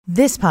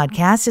This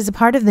podcast is a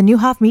part of the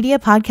Newhoff Media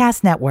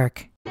Podcast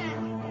Network.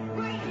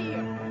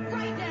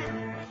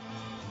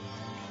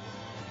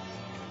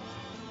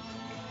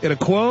 In a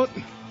quote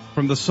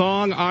from the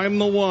song I'm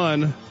the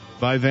One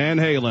by Van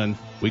Halen,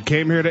 we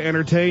came here to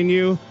entertain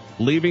you,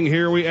 leaving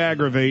here we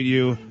aggravate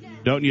you.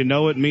 Don't you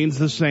know it means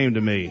the same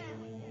to me?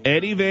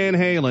 Eddie Van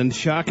Halen,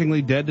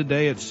 shockingly dead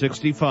today at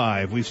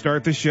 65. We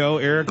start the show,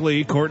 Eric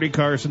Lee, Courtney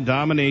Carson,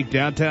 Dominique,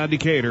 downtown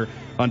Decatur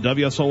on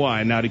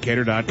WSOY and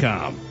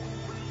NowDecatur.com.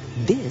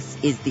 This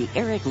is the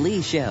Eric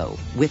Lee Show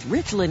with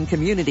Richland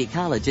Community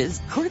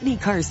College's Courtney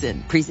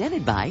Carson,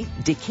 presented by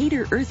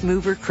Decatur Earth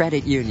Mover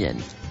Credit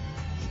Union.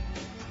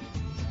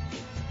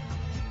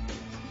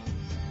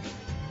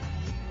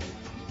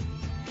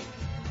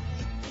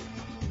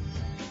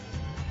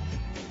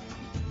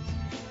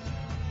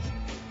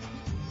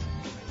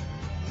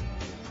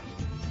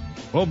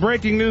 Well,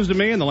 breaking news to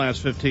me in the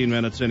last 15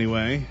 minutes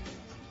anyway.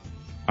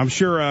 I'm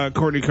sure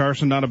Courtney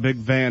Carson, not a big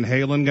Van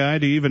Halen guy.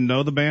 Do you even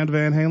know the band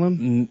Van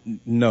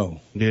Halen?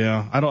 No.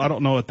 Yeah, I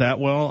don't know it that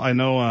well. I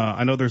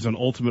know there's an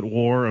ultimate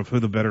war of who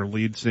the better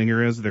lead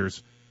singer is.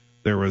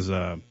 There was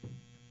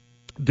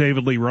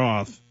David Lee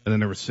Roth, and then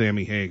there was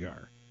Sammy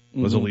Hagar.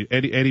 Was a lead.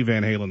 Eddie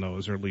Van Halen, though,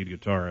 was their lead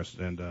guitarist,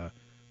 and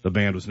the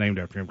band was named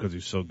after him because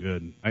he's so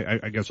good.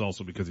 I guess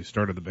also because he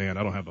started the band.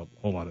 I don't have a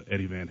whole lot of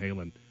Eddie Van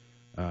Halen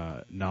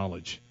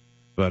knowledge,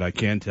 but I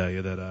can tell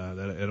you that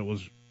it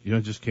was. You know,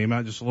 it just came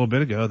out just a little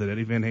bit ago that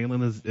Eddie Van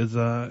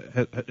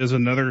Halen is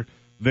another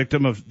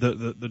victim of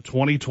the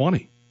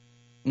 2020.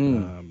 I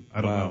don't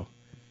know,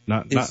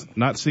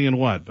 not seeing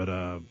what,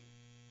 but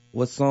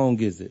what song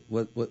is it?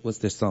 What's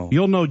their song?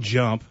 You'll know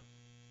Jump.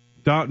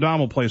 Dom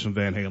will play some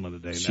Van Halen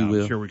today. She now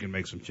will. I'm sure we can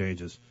make some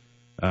changes.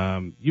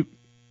 You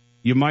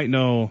might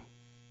know.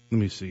 Let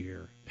me see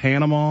here.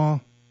 Panama,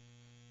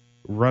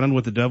 Running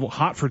with the Devil,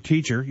 Hot for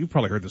Teacher. You've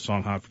probably heard the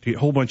song Hot for Teacher.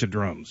 Whole bunch of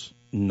drums.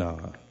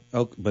 No,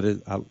 okay, but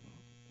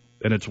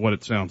and it's what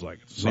it sounds like.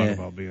 It's a song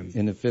about being...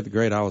 In the fifth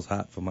grade, I was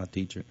hot for my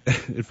teacher.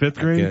 In fifth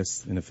grade?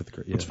 Yes, in the fifth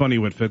grade, yeah. It's funny,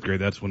 you went fifth grade.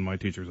 That's when my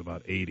teacher was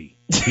about 80.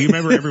 Do you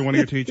remember every one of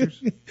your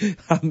teachers?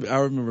 I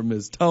remember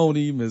Miss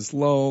Tony, Miss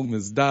Long,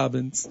 Miss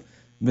Dobbins,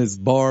 Miss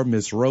Barr,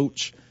 Miss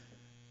Roach.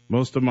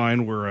 Most of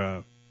mine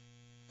were...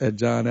 at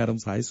John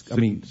Adams High School.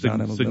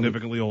 John Adams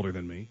significantly older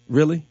than me.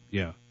 Really?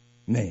 Yeah.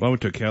 Man. Well, I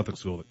went to a Catholic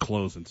school that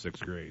closed in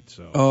sixth grade,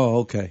 so...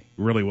 Oh, okay. It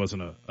really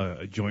wasn't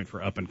a joint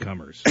for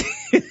up-and-comers.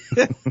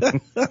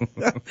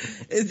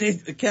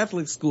 The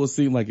Catholic school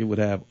seemed like it would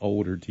have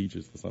older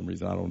teachers for some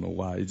reason. I don't know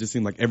why. It just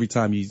seemed like every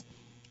time you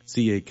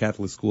see a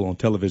Catholic school on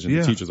television,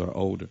 the teachers are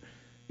older.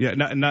 Yeah,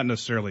 not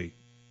necessarily.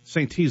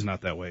 St. T's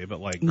not that way,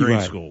 but like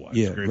grade school-wise.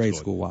 Yeah, grade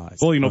school-wise.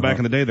 Well, back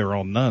in the day, they were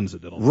all nuns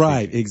that did all the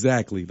Right, teaching.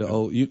 exactly. The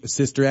old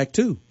Sister Act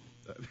 2.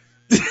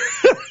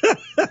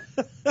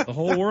 The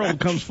whole world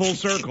comes full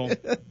circle.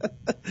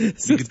 You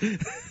could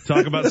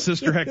talk about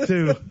Sister Act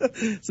 2.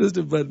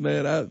 But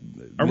man, are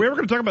we ever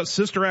going to talk about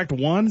Sister Act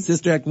 1?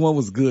 Sister Act 1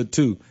 was good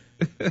too.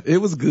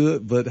 It was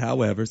good, but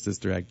however,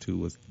 Sister Act 2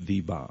 was the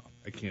bomb.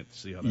 I can't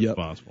see how that's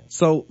possible.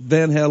 So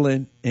Van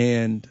Halen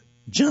and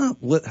Jump.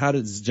 How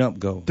does Jump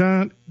go?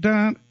 Dun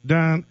dun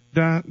dun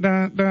dun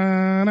dun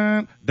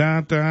dun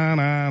dun dun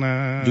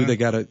dun. Do they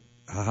got a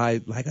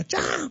high like a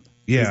jump?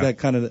 Yeah. Is that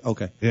kind of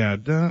okay? Yeah,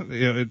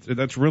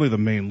 that's really the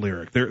main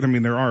lyric. There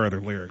are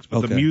other lyrics,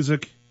 but the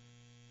music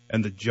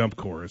and the jump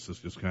chorus is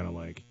just kind of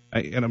like.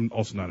 And I'm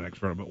also not an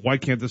expert, but why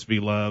can't this be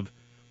love?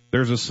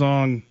 There's a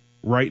song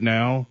right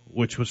now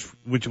which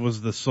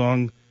was the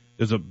song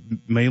is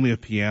mainly a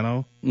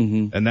piano,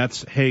 and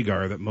that's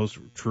Hagar. That most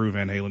true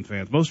Van Halen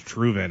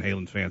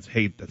fans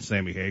hate that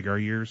Sammy Hagar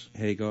years.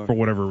 Hagar for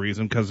whatever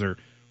reason, because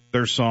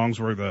their songs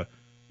were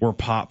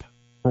pop.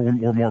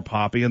 Were more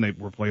poppy, and they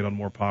were played on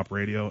more pop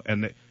radio,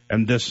 and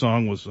this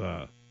song was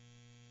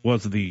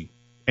the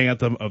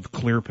anthem of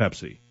Clear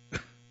Pepsi,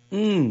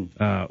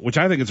 which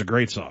I think is a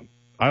great song.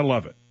 I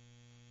love it.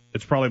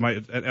 It's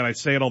probably and I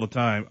say it all the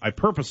time. I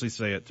purposely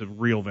say it to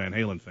real Van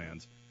Halen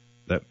fans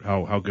that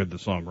how good the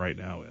song right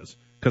now is,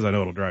 because I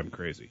know it'll drive them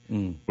crazy.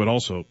 But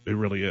also, it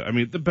really is. I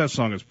mean, the best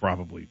song is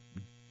probably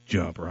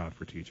Jump or Hot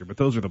for Teacher, but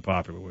those are the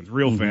popular ones.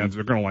 Real fans,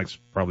 they're going to like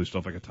probably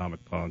stuff like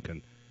Atomic Punk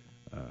and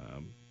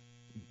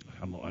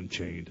I don't know,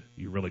 Unchained.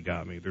 You really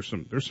got me. There's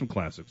some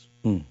classics.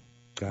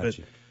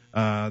 Gotcha.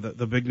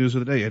 The big news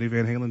of the day: Eddie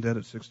Van Halen dead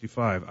at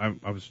 65.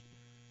 I was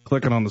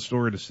clicking on the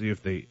story to see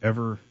if the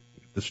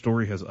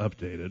story has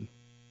updated.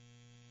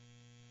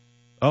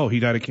 Oh, he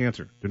died of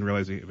cancer. Didn't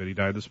realize he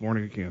died this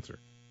morning of cancer.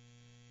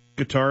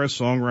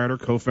 Guitarist, songwriter,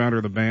 co-founder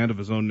of the band of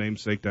his own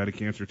namesake died of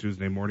cancer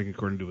Tuesday morning,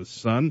 according to his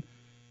son,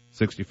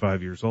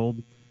 65 years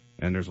old.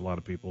 And there's a lot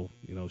of people,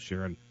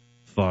 sharing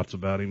thoughts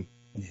about him.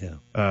 Yeah.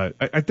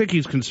 I think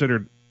he's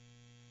considered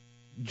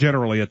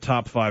generally a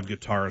top 5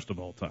 guitarist of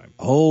all time.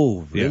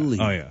 Oh, really?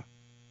 Yeah.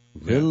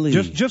 Really?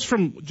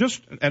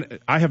 And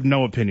I have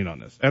no opinion on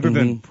this, other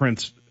than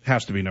Prince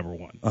has to be number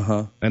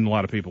one. And a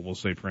lot of people will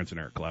say Prince and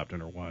Eric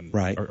Clapton are one.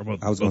 Right. Or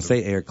both, I was going to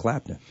say Eric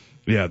Clapton.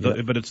 Yeah,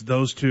 but it's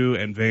those two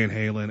and Van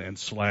Halen and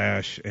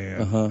Slash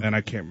and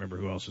I can't remember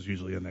who else is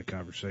usually in that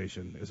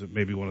conversation. Is it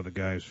maybe one of the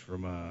guys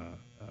from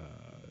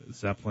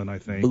Zeppelin? I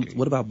think.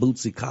 What about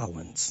Bootsy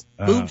Collins?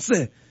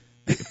 Bootsy.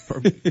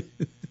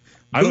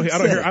 I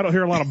don't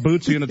hear a lot of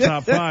Bootsy in the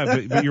top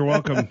 5, but you're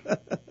welcome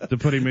to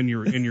put him in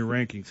your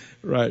rankings.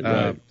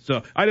 Right.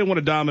 So I didn't want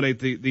to dominate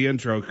the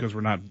intro because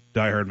we're not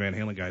diehard Van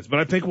Halen guys, but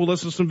I think we'll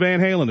listen to some Van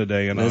Halen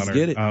today in Let's honor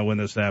get it. When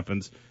this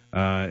happens.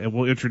 And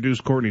we'll introduce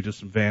Courtney to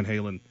some Van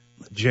Halen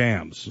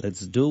jams. Let's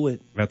do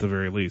it. At the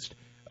very least.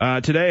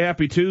 Today,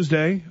 happy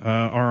Tuesday.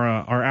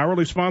 Our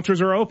hourly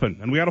sponsors are open,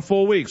 and we had a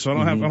full week, so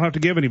I don't have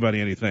to give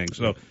anybody anything.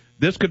 So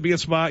this could be a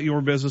spot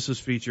your business is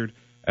featured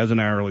as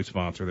an hourly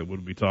sponsor that we'll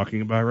be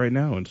talking about right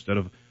now instead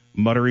of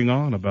muttering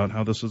on about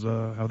how this is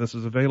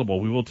available.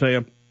 We will tell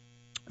you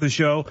the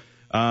show.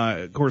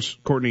 Of course,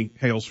 Courtney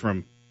hails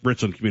from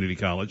Richland Community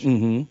College.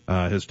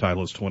 His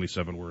title is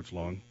 27 words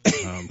long.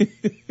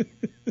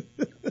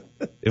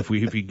 If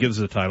he gives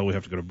the title, we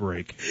have to go to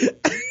break.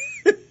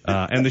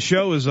 And the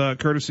show is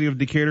courtesy of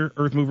Decatur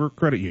Earth Mover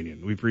Credit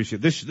Union. We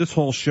appreciate this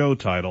whole show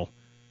title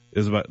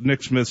is about.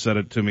 Nick Smith said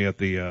it to me at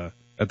the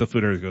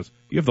food area. He goes,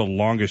 "You have the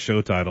longest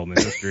show title in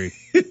the history."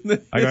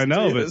 I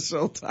know,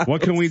 but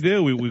what can we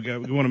do? We want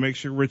to make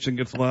sure Richland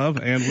gets love,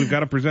 and we've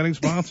got a presenting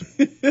sponsor.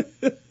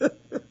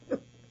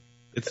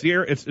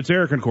 It's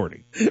Eric and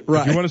Courtney.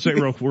 Right. If you want to say it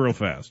real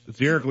fast, it's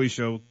the Eric Lee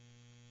Show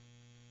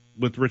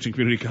with Richland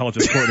Community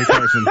College's Courtney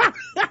Carson,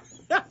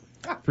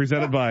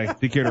 presented by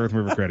Decatur Earth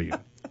Mover Credit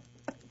Union.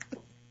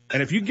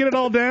 And if you get it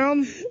all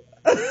down,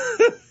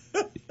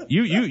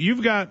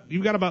 you've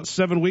got about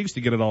 7 weeks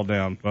to get it all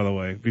down. By the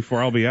way, before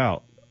I'll be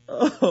out.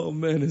 Oh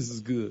man, this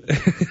is good.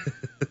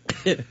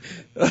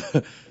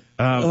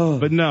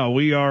 But no,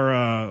 we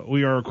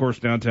are of course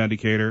downtown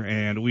Decatur,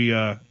 and we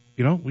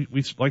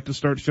like to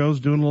start shows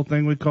doing a little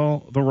thing we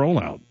call the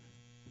rollout.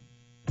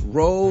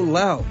 Roll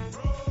out.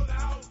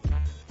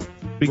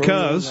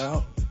 Because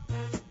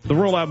the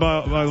rollout,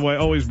 by the way,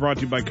 always brought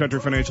to you by Country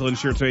Financial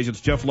Insurance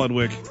Agents Jeff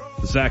Ludwig,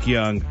 Zach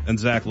Young, and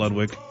Zach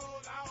Ludwig.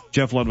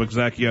 Jeff Ludwig,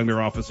 Zach Young,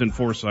 their office in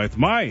Forsyth,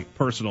 my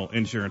personal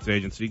insurance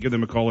agency. Give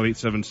them a call at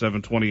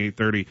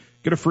 877-2830.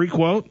 Get a free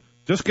quote.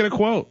 Just get a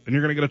quote, and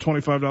you're going to get a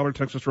 $25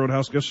 Texas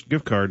Roadhouse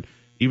gift card.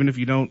 Even if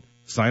you don't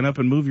sign up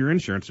and move your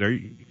insurance there,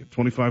 you get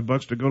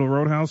 $25 to go to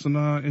Roadhouse and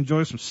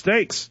enjoy some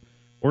steaks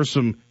or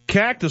some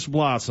cactus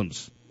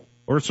blossoms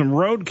or some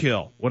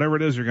roadkill, whatever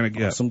it is you're going to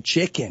get. Or some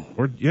chicken.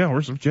 Or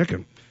some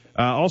chicken.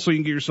 Also, you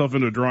can get yourself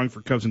into a drawing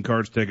for Cubs and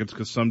Cards tickets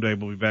because someday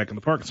we'll be back in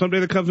the park. Someday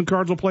the Cubs and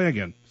Cards will play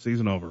again.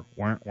 Season over.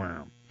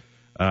 Wow.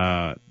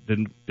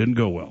 Didn't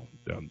go well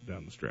down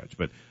the stretch.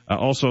 But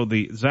also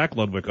the Zach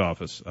Ludwig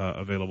office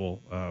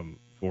available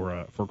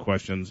for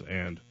questions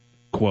and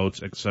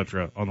quotes,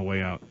 etc. on the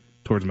way out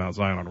towards Mount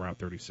Zion on Route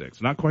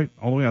 36. Not quite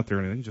all the way out there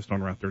or anything, just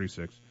on Route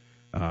 36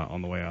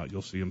 on the way out.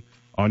 You'll see him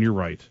on your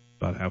right,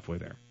 about halfway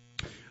there.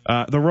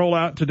 The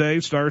rollout today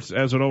starts,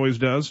 as it always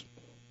does,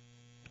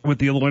 with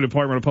the Illinois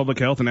Department of Public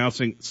Health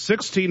announcing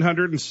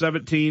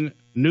 1,617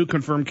 new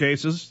confirmed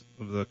cases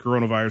of the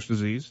coronavirus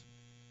disease,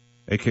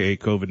 a.k.a.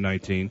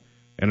 COVID-19,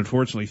 and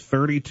unfortunately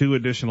 32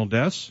 additional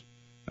deaths,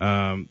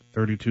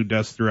 32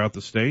 deaths throughout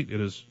the state. It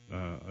is,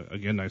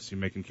 again, nice to see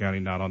Macon County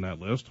not on that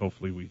list.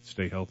 Hopefully we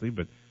stay healthy,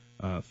 but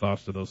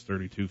thoughts to those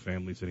 32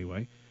 families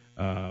anyway.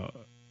 Up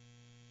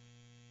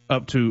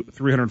to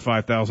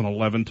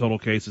 305,011 total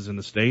cases in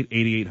the state.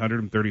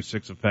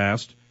 8,836 have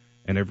passed,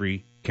 and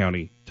every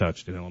county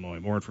touched in Illinois.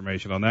 More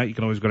information on that, you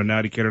can always go to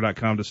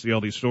nowdecatur.com to see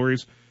all these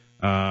stories.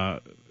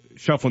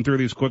 Shuffling through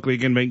these quickly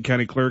again, Macon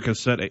County Clerk has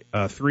set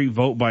 3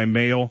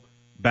 vote-by-mail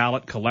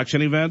ballot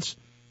collection events.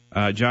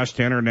 Josh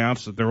Tanner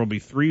announced that there will be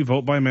 3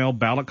 vote-by-mail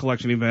ballot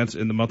collection events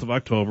in the month of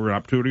October, an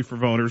opportunity for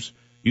voters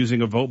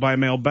using a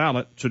vote-by-mail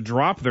ballot to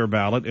drop their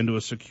ballot into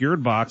a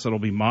secured box that will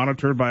be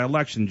monitored by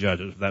election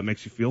judges. If that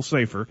makes you feel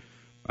safer.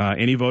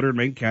 Any voter in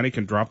Macon County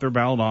can drop their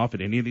ballot off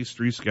at any of these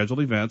 3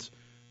 scheduled events.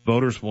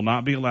 Voters will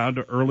not be allowed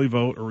to early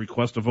vote or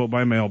request a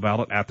vote-by-mail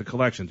ballot at the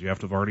collections. You have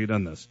to have already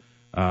done this.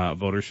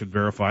 Voters should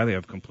verify they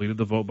have completed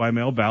the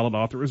vote-by-mail ballot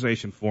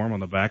authorization form on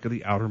the back of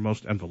the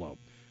outermost envelope.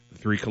 The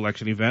 3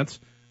 collection events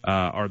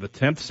are the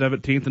 10th,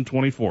 17th, and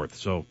 24th.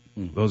 So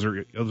those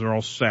are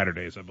all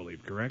Saturdays, I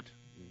believe, correct?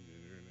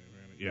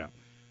 Yeah.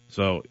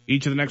 So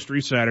each of the next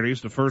 3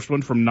 Saturdays, the first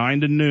one from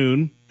 9 to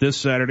noon. This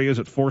Saturday is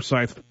at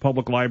Forsyth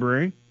Public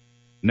Library.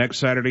 Next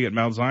Saturday at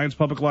Mount Zion's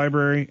Public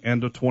Library,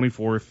 and the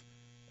 24th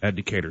at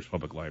Decatur's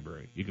Public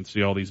Library. You can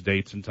see all these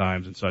dates and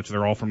times and such.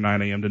 They're all from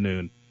 9 a.m. to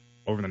noon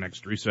over the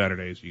next 3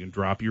 Saturdays. You can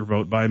drop your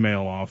vote by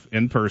mail off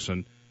in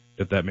person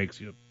if that makes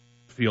you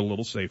feel a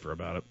little safer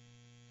about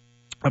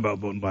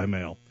voting by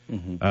mail.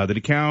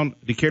 The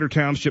Decatur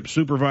Township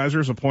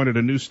Supervisors appointed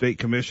a new state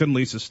commission.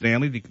 Lisa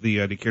Stanley,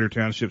 the Decatur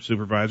Township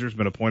Supervisor, has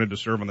been appointed to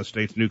serve on the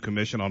state's new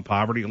commission on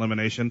poverty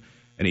elimination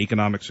and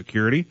economic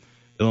security.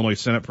 Illinois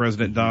Senate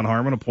President Don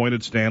Harmon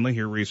appointed Stanley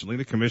here recently.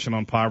 The Commission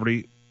on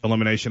Poverty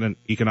Elimination and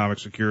Economic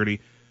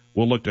Security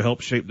will look to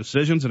help shape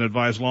decisions and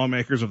advise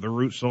lawmakers of the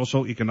root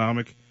social,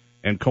 economic,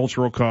 and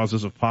cultural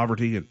causes of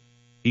poverty and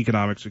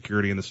economic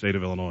security in the state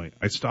of Illinois.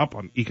 I stop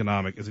on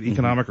economic. Is it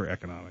economic or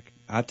economic?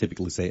 I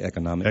typically say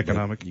economic.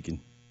 Economic. You can.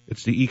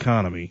 It's the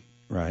economy.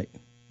 Right.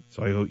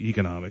 So I go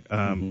economic.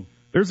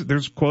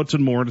 There's quotes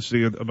and more to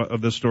see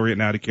of this story at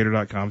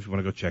nowdecatur.com if you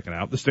want to go check it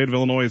out. The state of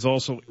Illinois is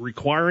also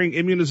requiring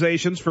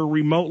immunizations for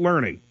remote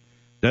learning.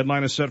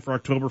 Deadline is set for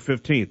October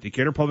 15th.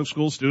 Decatur Public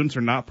School students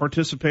are not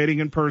participating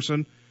in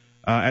person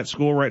at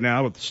school right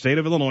now, but the state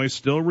of Illinois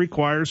still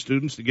requires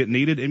students to get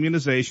needed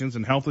immunizations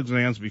and health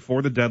exams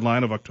before the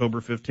deadline of October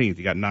 15th.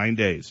 You got 9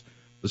 days.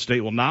 The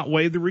state will not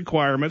waive the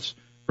requirements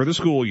for the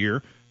school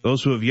year.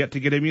 Those who have yet to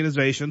get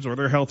immunizations or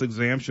their health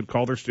exams should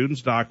call their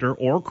student's doctor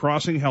or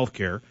Crossing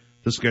Healthcare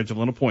to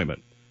schedule an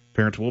appointment.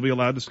 Parents will be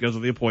allowed to schedule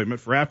the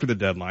appointment for after the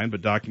deadline,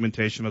 but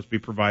documentation must be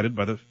provided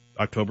by the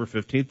October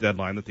 15th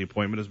deadline that the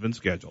appointment has been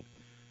scheduled.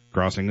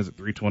 Crossing is at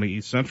 320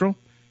 East Central,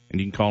 and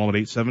you can call them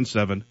at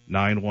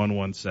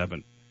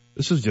 877-9117.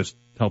 This is just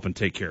helping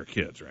take care of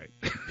kids, right?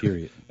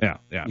 Period.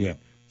 Yeah.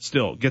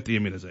 Still, get the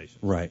immunization.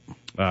 Right.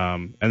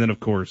 And then, of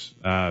course,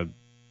 I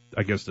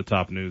guess the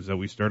top news that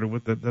we started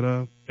with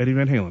that Eddie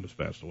Van Halen has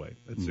passed away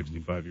at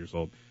 65 years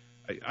old.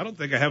 I don't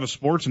think I have a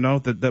sports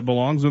note that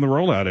belongs in the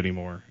rollout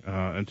anymore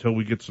until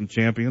we get some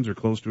champions or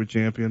close to a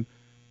champion.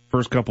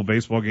 First couple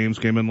baseball games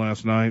came in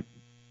last night.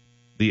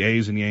 The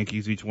A's and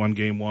Yankees each won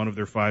game one of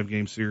their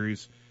 5-game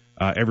series.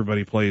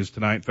 Everybody plays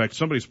tonight. In fact,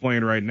 somebody's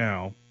playing right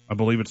now. I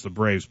believe it's the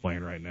Braves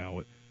playing right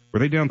now. Were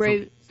they down?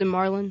 Braves, the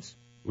Marlins.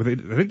 I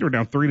think they were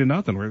down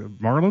 3-0. Were the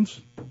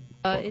Marlins?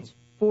 It's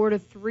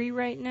 4-3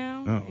 right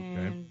now, Oh, okay.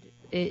 and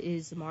it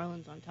is the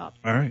Marlins on top.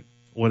 All right.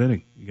 What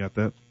inning? You got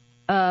that?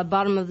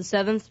 Bottom of the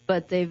 7th,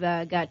 but they've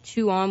got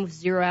 2 on with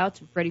 0 outs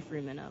and Freddie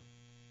Freeman up.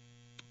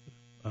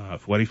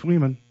 Freddie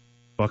Freeman,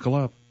 buckle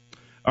up.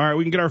 All right,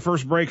 we can get our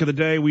first break of the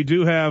day. We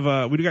do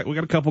have we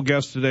got a couple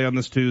guests today on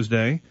this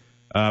Tuesday.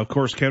 Of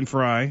course, Ken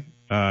Frye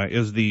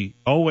is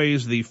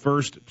always the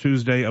first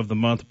Tuesday of the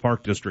month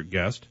Park District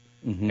guest,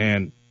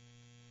 and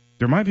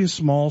there might be a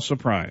small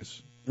surprise.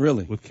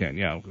 Really? With Ken,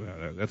 yeah,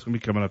 that's going to be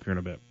coming up here in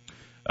a bit.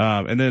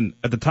 And then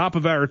at the top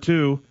of hour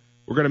 2,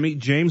 we're going to meet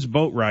James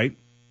Boatwright,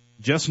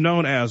 just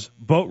known as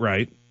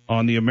Boatwright,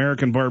 on the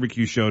American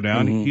Barbecue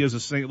Showdown. He is a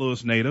St.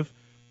 Louis native,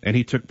 and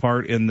he took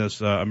part in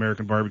this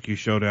American Barbecue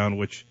Showdown,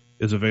 which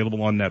is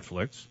available on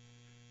Netflix.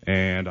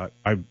 And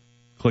I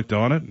clicked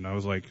on it, and I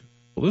was like,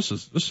 well,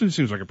 this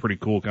seems like a pretty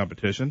cool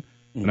competition.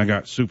 And I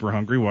got super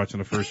hungry watching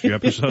the first few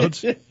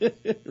episodes.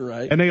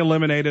 Right. And they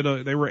eliminated,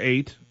 they were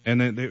 8, and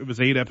then it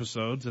was 8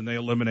 episodes, and they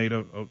eliminate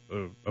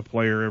a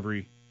player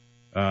every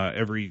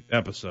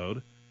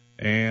episode.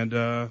 And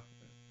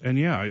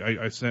yeah,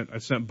 I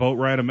sent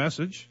Boatwright a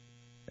message,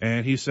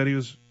 and he said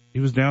he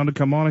was down to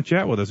come on and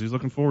chat with us. He's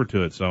looking forward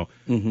to it. So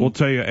we'll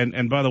tell you.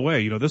 And by the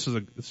way, this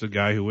is a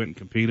guy who went and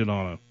competed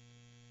on a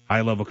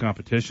high level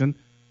competition.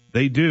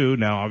 They do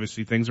now.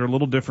 Obviously, things are a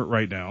little different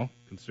right now,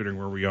 considering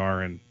where we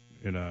are in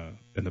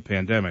the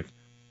pandemic.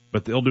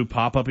 But they'll do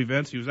pop up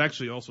events. He was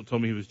actually also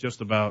told me he was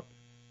just about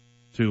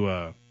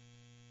to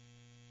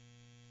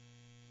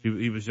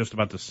he was just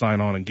about to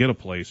sign on and get a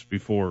place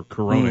before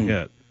Corona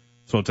hit.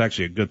 So it's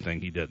actually a good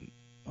thing he didn't.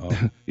 Oh,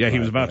 yeah, he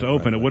was about to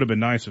open. It would have been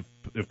nice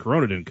if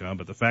Corona didn't come,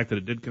 but the fact that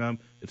it did come,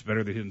 it's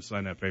better that he didn't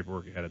sign that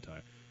paperwork ahead of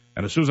time.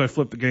 And as soon as I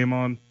flipped the game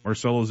on,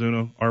 Marcelo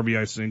Zuna,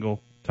 RBI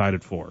single, tied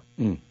at 4.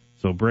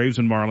 So Braves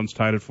and Marlins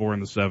tied at 4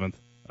 in the 7th.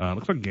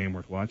 Looks like a game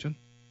worth watching.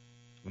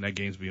 And that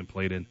game's being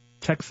played in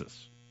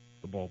Texas,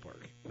 the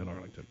ballpark in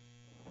Arlington.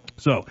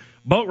 So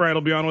Boatwright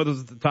will be on with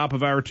us at the top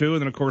of hour 2,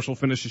 and then, of course, we'll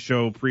finish the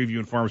show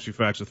previewing Pharmacy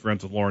Facts with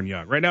friends of Lauren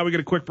Young. Right now we get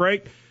a quick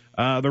break.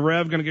 The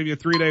Rev going to give you a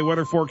 3-day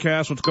weather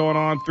forecast. What's going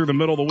on through the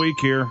middle of the week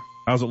here?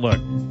 How's it look?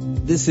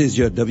 This is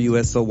your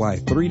WSOY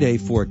 3-day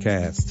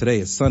forecast. Today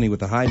is sunny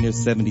with a high near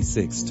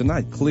 76.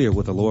 Tonight, clear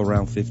with a low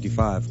around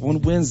 55.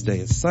 On Wednesday,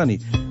 it's sunny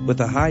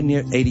with a high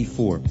near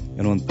 84.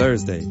 And on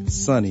Thursday,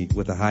 sunny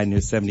with a high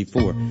near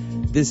 74.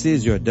 This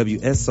is your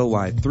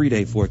WSOY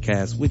 3-day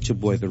forecast with your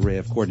boy, the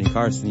Rev, Courtney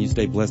Carson. You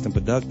stay blessed and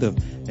productive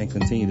and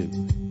continue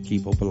to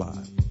keep hope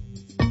alive.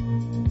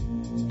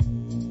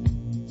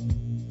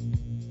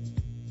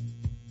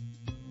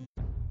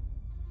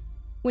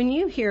 When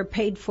you hear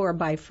paid for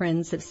by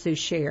friends of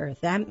Souchere,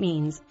 that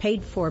means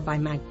paid for by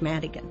Mike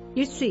Madigan.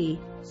 You see,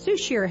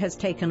 Souchere has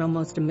taken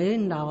almost $1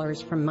 million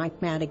from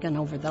Mike Madigan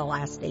over the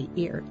last 8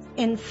 years.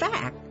 In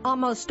fact,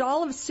 almost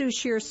all of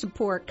Souchere's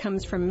support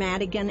comes from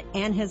Madigan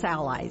and his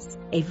allies.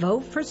 A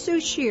vote for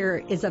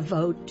Souchere is a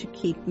vote to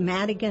keep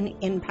Madigan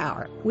in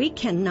power. We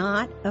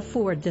cannot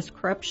afford this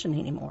corruption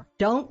anymore.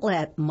 Don't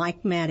let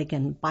Mike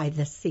Madigan buy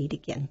this seat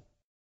again.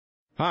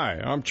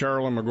 Hi, I'm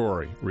Charlie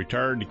McGorry,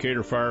 retired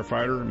Decatur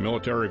firefighter,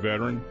 military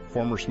veteran,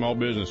 former small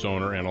business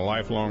owner, and a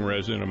lifelong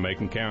resident of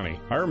Macon County.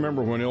 I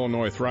remember when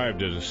Illinois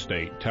thrived as a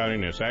state,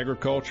 touting its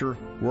agriculture,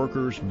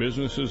 workers,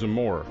 businesses, and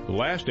more. The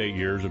last 8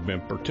 years have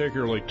been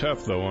particularly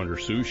tough, though, under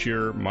Sue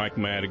Shearer, Mike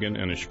Madigan,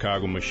 and the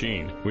Chicago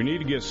Machine. We need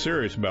to get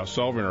serious about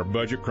solving our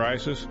budget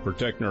crisis,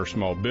 protecting our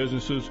small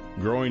businesses,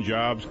 growing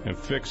jobs, and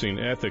fixing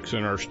ethics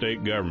in our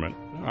state government.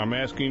 I'm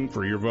asking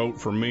for your vote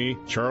for me,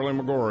 Charlie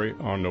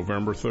McGorry, on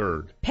November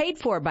 3rd. Paid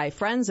for by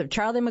Friends of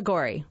Charlie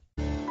McGorry.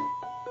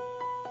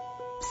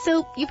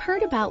 So, you've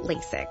heard about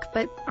LASIK,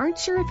 but aren't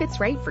sure if it's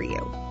right for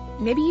you.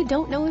 Maybe you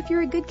don't know if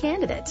you're a good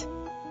candidate.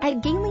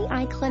 At Gailey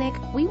Eye Clinic,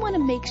 we want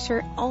to make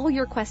sure all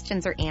your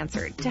questions are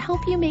answered to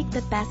help you make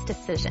the best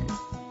decision.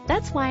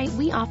 That's why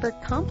we offer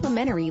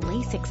complimentary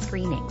LASIK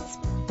screenings.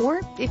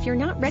 Or, if you're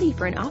not ready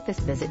for an office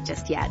visit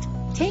just yet,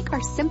 take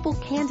our simple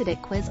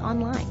candidate quiz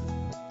online.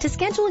 To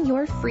schedule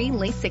your free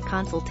LASIK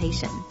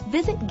consultation,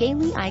 visit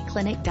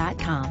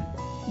GaileyEyeClinic.com.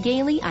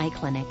 Gailey Eye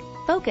Clinic,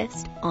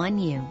 focused on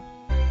you.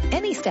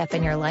 Any step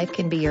in your life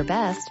can be your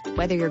best,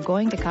 whether you're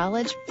going to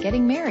college,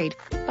 getting married,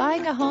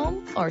 buying a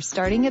home, or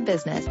starting a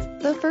business.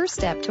 The first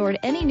step toward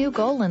any new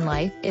goal in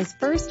life is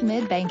First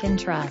Mid Bank and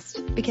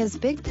Trust, because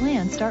big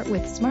plans start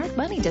with smart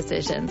money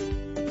decisions.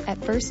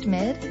 At First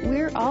Mid,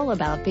 we're all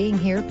about being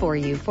here for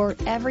you for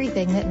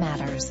everything that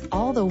matters,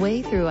 all the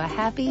way through a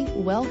happy,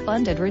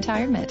 well-funded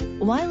retirement.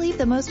 Why leave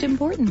the most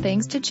important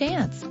things to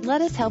chance?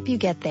 Let us help you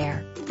get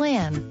there.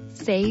 Plan,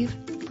 save,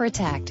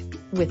 protect.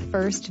 With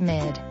First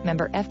Mid,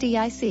 member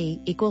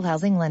FDIC, equal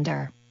housing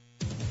lender.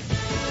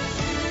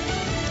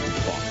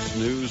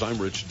 News, I'm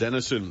Rich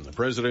Dennison.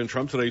 President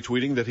Trump today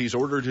tweeting that he's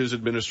ordered his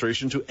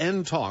administration to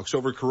end talks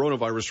over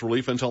coronavirus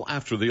relief until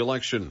after the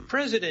election.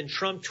 President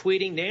Trump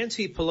tweeting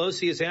Nancy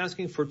Pelosi is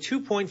asking for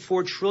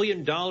 $2.4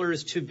 trillion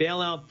to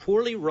bail out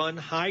poorly run,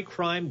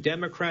 high-crime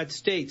Democrat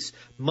states,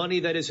 money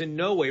that is in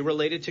no way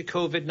related to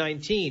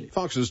COVID-19.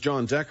 Fox's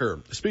John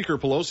Decker. Speaker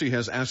Pelosi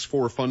has asked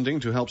for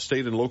funding to help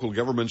state and local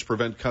governments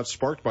prevent cuts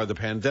sparked by the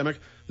pandemic.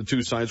 The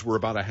two sides were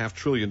about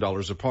 $500 billion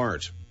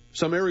apart.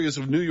 Some areas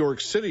of New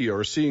York City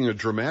are seeing a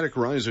dramatic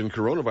rise in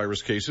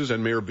coronavirus cases,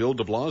 and Mayor Bill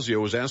de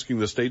Blasio is asking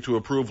the state to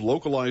approve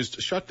localized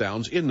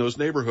shutdowns in those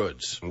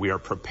neighborhoods. We are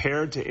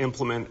prepared to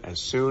implement as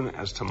soon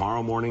as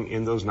tomorrow morning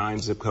in those 9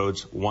 zip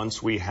codes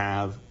once we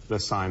have the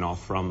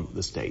sign-off from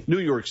the state. New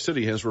York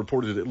City has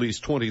reported at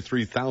least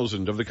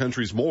 23,000 of the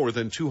country's more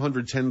than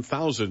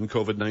 210,000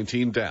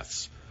 COVID-19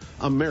 deaths.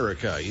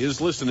 America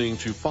is listening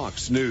to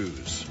Fox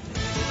News.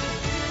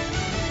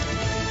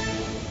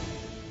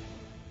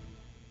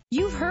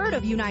 You've heard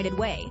of United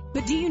Way,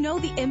 but do you know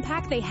the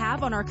impact they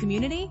have on our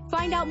community?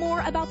 Find out more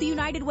about the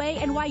United Way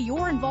and why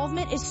your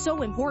involvement is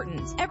so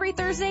important. Every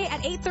Thursday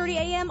at 8:30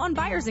 a.m. on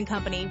Byers &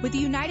 Company with the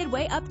United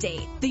Way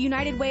Update. The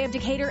United Way of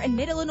Decatur and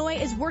Mid-Illinois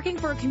is working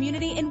for a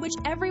community in which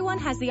everyone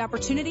has the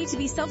opportunity to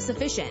be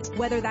self-sufficient,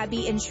 whether that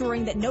be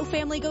ensuring that no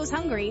family goes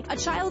hungry, a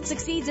child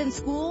succeeds in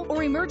school,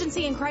 or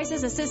emergency and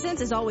crisis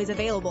assistance is always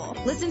available.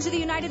 Listen to the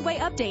United Way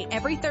Update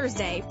every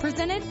Thursday,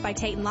 presented by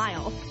Tate &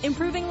 Lyle,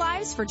 improving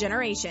lives for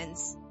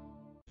generations.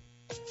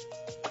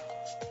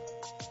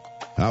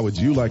 How would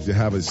you like to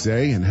have a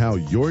say in how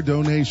your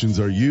donations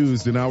are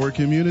used in our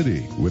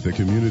community? With the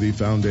Community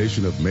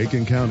Foundation of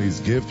Macon County's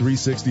Give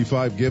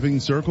 365 Giving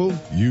Circle,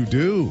 you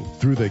do.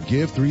 Through the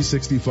Give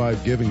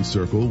 365 Giving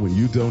Circle, when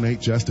you donate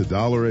just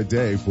 $1 a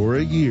day for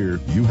a year,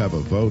 you have a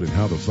vote in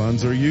how the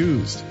funds are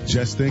used.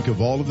 Just think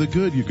of all of the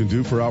good you can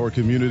do for our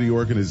community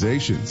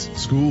organizations,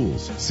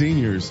 schools,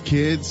 seniors,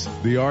 kids,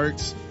 the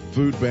arts,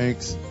 food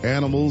banks,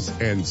 animals,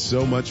 and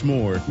so much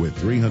more with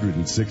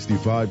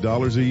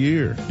 $365 a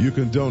year. You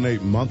can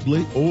donate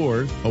monthly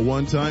or a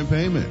one-time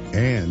payment.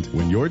 And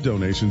when your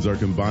donations are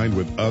combined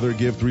with other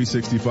Give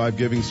 365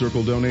 Giving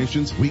Circle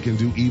donations, we can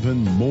do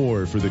even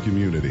more for the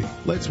community.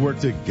 Let's work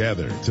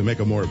together to make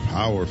a more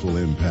powerful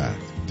impact.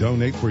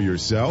 Donate for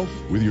yourself,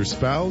 with your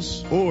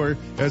spouse, or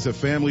as a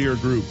family or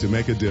group to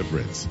make a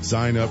difference.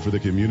 Sign up for the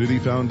Community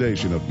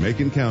Foundation of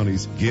Macon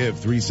County's Give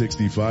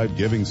 365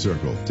 Giving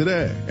Circle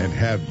today and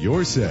have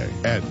your say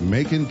at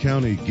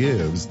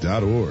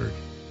MaconCountyGives.org.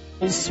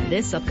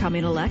 This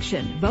upcoming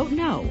election, vote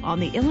no on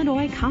the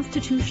Illinois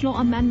constitutional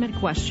amendment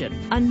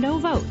question. A no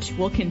vote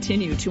will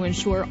continue to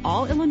ensure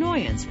all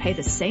Illinoisans pay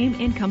the same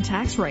income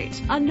tax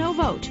rate. A no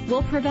vote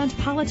will prevent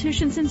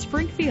politicians in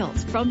Springfield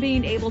from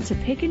being able to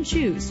pick and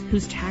choose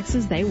whose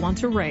taxes they want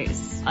to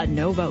raise. A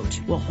no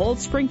vote will hold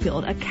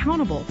Springfield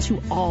accountable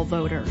to all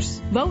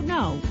voters. Vote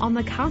no on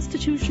the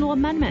constitutional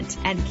amendment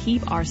and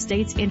keep our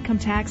state's income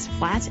tax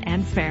flat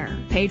and fair.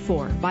 Paid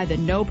for by the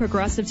No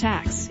Progressive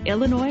Tax,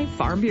 Illinois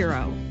Farm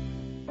Bureau.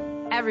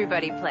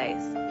 Everybody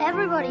plays.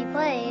 Everybody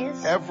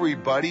plays.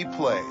 Everybody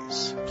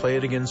plays. Play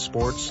It Again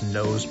Sports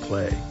knows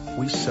play.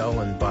 We sell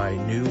and buy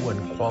new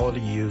and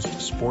quality used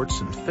sports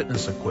and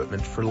fitness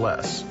equipment for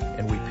less,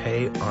 and we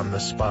pay on the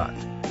spot,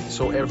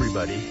 so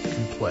everybody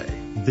can play.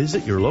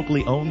 Visit your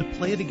locally owned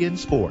Play It Again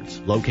Sports,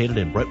 located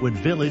in Brentwood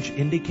Village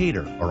in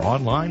Decatur, or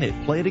online at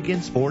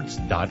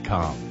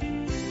playitagainsports.com.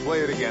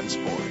 Play It Again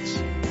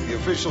Sports, the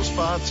official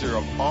sponsor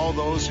of all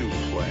those who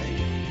play.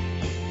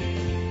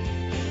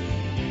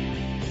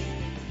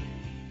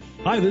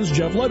 Hi, this is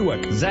Jeff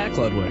Ludwig. Zach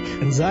Ludwig.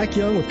 And Zach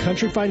Young with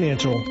Country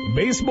Financial.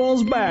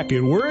 Baseball's back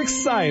and we're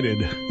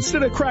excited.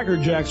 Instead of Cracker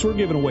Jacks, we're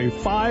giving away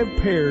 5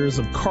 pairs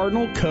of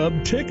Cardinal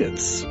Cub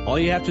tickets. All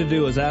you have to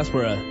do is ask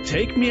for a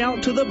 "Take Me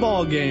Out to the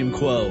Ball Game"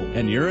 quote,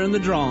 and you're in the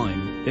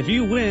drawing. If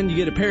you win, you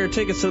get a pair of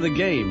tickets to the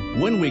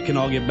game. When we can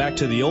all get back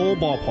to the old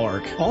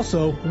ballpark.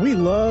 Also, we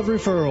love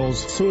referrals,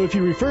 so if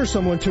you refer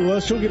someone to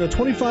us, you'll get a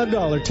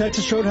 $25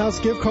 Texas Roadhouse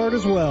gift card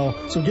as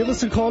well. So give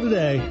us a call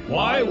today.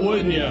 Why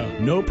wouldn't you?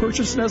 No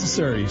purchase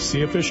necessary.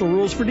 See official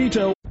rules for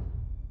details.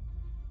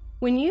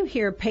 When you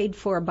hear paid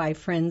for by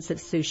Friends of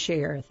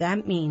Souchere,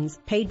 that means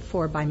paid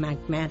for by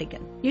Mike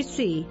Madigan. You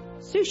see,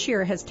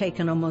 Souchere has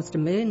taken almost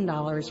 $1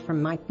 million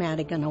from Mike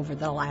Madigan over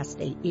the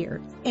last 8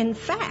 years. In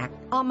fact,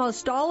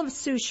 almost all of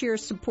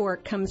Souchere's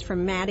support comes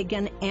from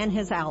Madigan and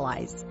his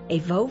allies. A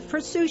vote for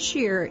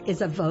Souchere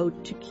is a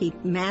vote to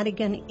keep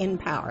Madigan in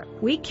power.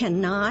 We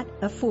cannot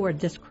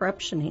afford this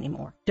corruption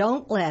anymore.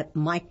 Don't let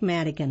Mike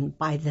Madigan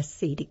buy this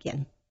seat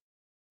again.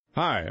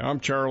 Hi, I'm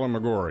Charlie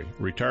McGorry,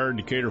 retired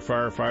Decatur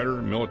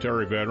firefighter,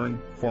 military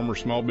veteran, former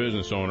small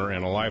business owner,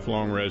 and a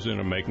lifelong resident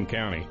of Macon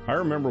County. I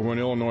remember when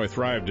Illinois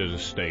thrived as a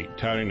state,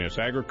 touting its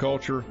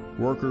agriculture,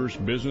 workers,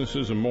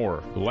 businesses, and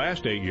more. The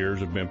last 8 years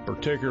have been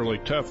particularly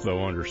tough,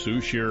 though, under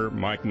Souchere,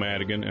 Mike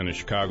Madigan, and the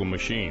Chicago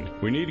Machine.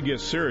 We need to get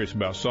serious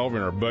about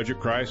solving our budget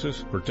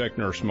crisis,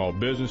 protecting our small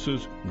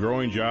businesses,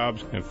 growing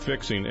jobs, and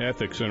fixing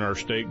ethics in our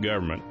state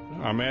government.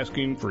 I'm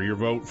asking for your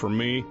vote for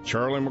me,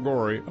 Charlie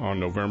McGorry, on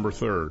November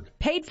 3rd.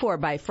 Paid for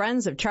by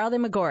Friends of Charlie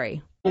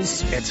McGorry. At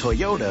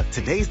Toyota,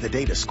 today's the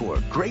day to score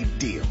a great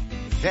deal.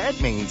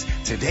 That means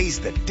today's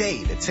the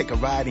day to take a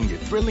ride in your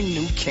thrilling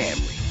new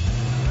Camry.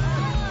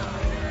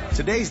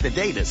 Today's the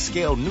day to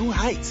scale new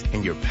heights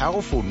in your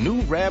powerful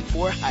new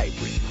RAV4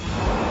 Hybrid.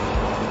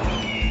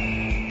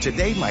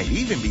 Today might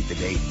even be the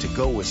day to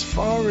go as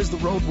far as the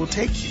road will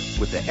take you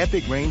with the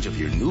epic range of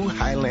your new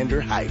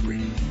Highlander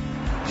Hybrid.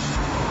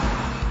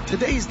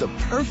 Today's the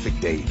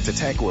perfect day to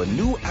tackle a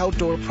new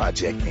outdoor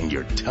project in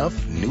your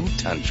tough new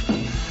Tundra.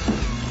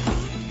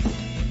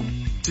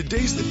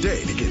 Today's the day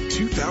to get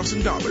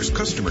 $2,000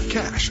 customer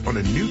cash on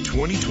a new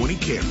 2020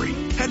 Camry.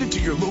 Head into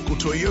your local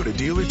Toyota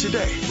dealer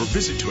today or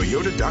visit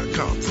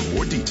Toyota.com for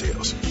more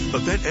details.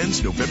 Event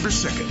ends November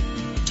 2nd.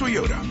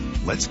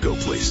 Toyota, let's go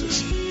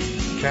places.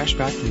 Cash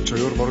back from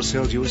Toyota Motor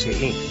Sales USA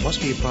Inc.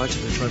 must be applied to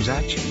the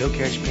transaction. No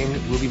cash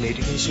payment will be made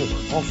to consumer.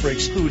 Offer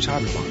excludes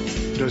hybrid model.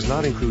 Does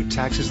not include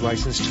taxes,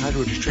 license,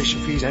 title, registration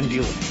fees, and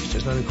dealer fees.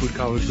 Does not include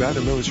college grad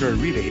or military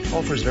rebate.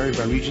 Offers vary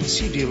by region.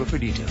 See dealer for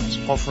details.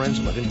 Offer ends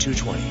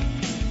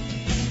 11/2/20.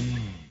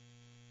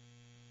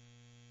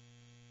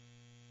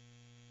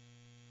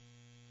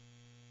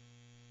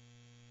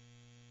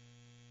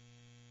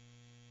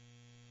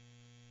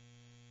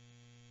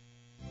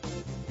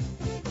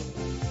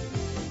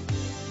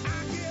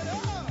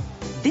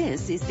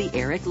 This is the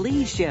Eric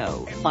Lee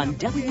Show on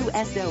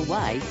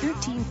WSOY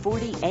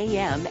 1340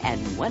 AM and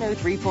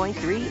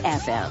 103.3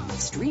 FM.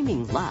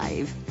 Streaming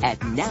live at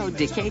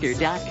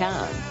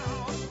nowdecatur.com.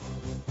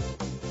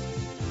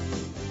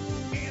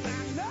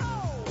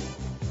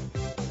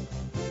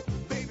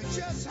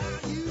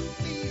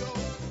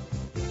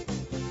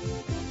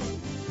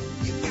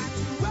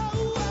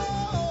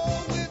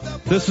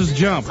 This is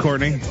Jump,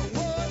 Courtney.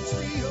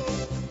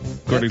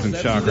 Courtney's in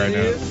shock right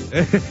now.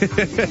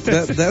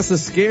 That's a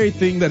scary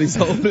thing that he's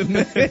holding.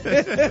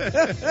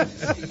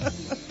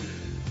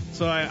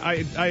 So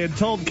I had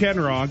told Ken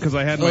wrong because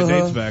I had my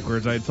dates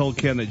backwards. I had told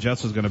Ken that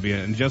Jess was going to be in,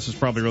 and Jess is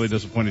probably really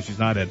disappointed she's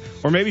not in.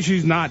 Or maybe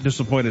she's not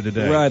disappointed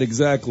today. Right,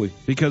 exactly.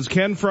 Because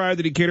Ken Frye,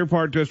 the Decatur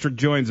Park District,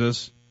 joins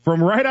us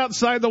from right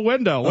outside the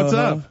window. What's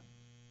up?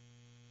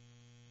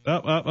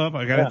 Up.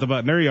 I got to hit the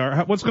button. There you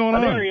are. What's going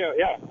on? There you go.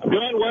 Yeah, I'm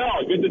doing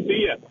well. Good to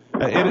see you.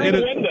 In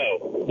the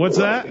window. What's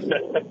that?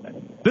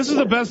 This is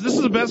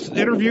the best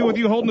interview with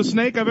you holding a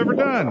snake I've ever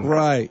done.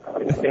 Right.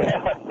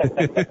 Yeah.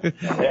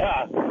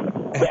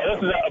 This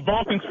is a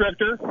boa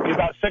constrictor. He's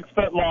about 6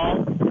 foot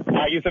long.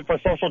 I use it for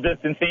social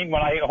distancing.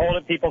 When I hold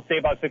it, people stay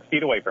about 6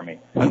 feet away from me.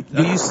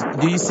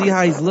 Do you see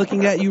how he's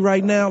looking at you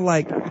right now?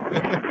 Like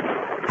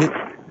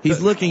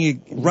he's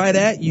looking right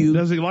at you.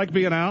 Does he like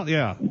being out?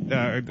 Yeah.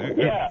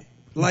 Yeah.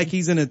 Like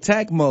he's in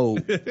attack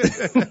mode.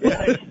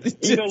 Yeah,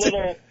 he's a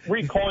little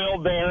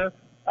recoiled there.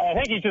 I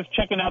think he's just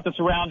checking out the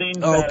surroundings.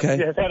 Okay.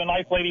 Has had a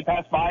nice lady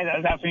pass by that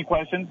has asked any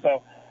questions,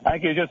 so I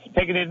think he's just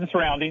taking it in the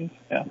surroundings.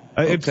 Yeah.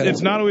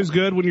 It's not always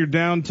good when you're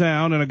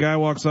downtown and a guy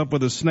walks up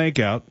with a snake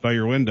out by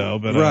your window,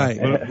 but right.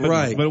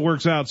 But it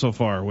works out so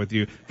far with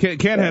you.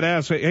 Ken had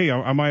asked, hey,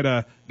 I might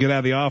get out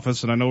of the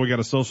office, and I know we got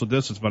a social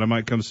distance, but I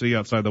might come see you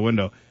outside the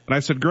window. And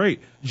I said,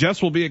 great.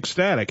 Jess will be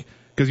ecstatic.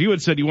 Because you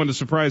had said you wanted to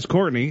surprise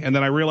Courtney, and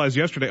then I realized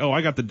yesterday,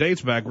 I got the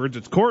dates backwards.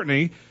 It's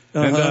Courtney,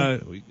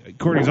 and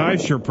Courtney's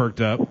eyes sure perked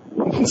up.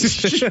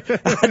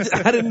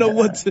 I didn't know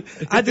what to.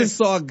 I just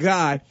saw a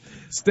guy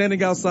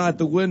standing outside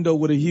the window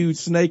with a huge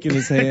snake in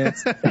his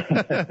hands, and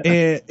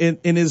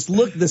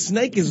the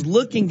snake is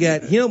looking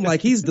at him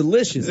like he's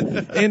delicious,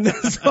 and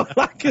that's all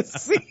I could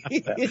see.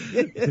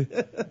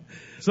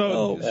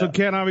 So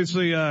Ken,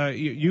 obviously,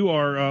 you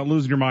are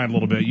losing your mind a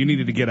little bit. You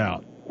needed to get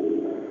out.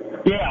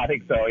 Yeah, I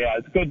think so. Yeah,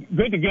 it's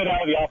good to get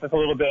out of the office a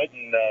little bit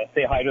and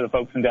say hi to the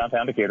folks in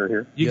downtown Decatur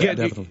here.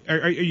 Definitely.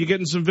 Are you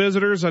getting some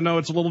visitors? I know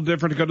it's a little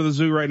different to go to the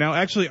zoo right now.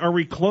 Actually, are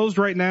we closed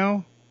right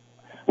now?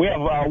 We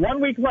have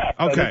 1 week left.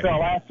 Okay. This is our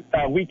last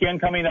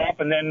weekend coming up,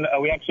 and then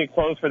we actually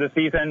close for the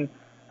season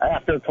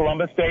after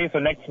Columbus Day. So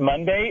next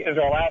Monday is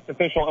our last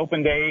official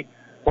open day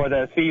for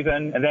the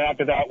season, and then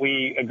after that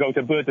we go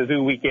to Boo at the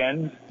Zoo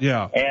weekends.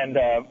 Yeah. And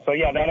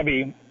that'll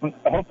be,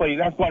 hopefully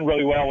that's going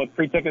really well with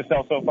pre-ticket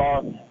sales so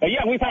far. But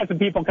yeah, we've had some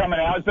people coming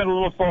out. It's been a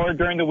little slower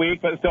during the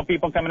week, but still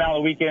people coming out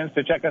on the weekends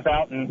to check us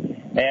out and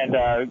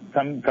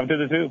come to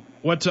the zoo.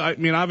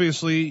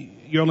 Obviously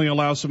you only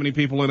allow so many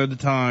people in at a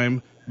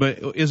time, but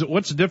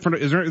what's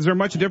different? Is there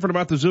much different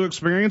about the zoo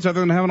experience other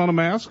than having on a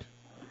mask?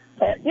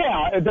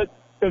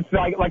 It's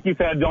like you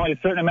said, only a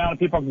certain amount of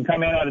people can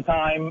come in at a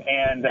time,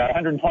 and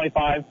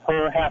 125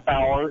 per half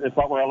hour is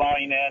what we're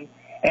allowing in.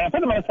 And for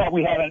the most part,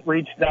 we haven't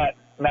reached that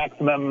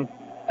maximum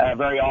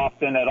very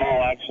often at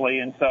all, actually.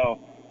 And so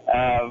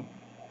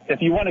if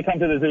you want to come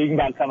to the zoo, you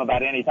can come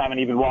about any time and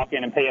even walk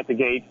in and pay at the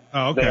gate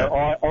there,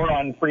 or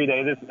on free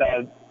day.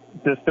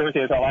 This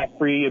Thursday is our last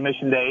free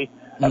admission day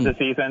of the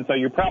season, so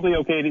you're probably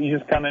okay to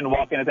just come in and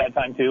walk in at that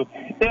time, too.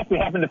 If we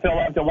happen to fill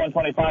up to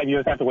 125, you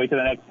just have to wait till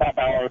the next half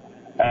hour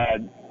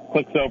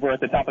clicks over at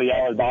the top of the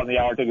hour, the bottom of the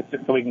hour,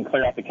 so we can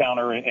clear out the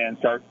counter and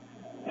start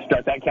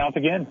that count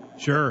again.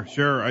 Sure.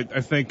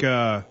 I think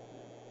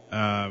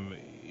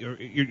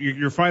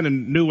you're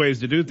finding new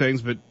ways to do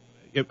things, but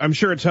I'm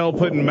sure it's hell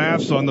putting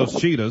masks on those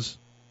cheetahs.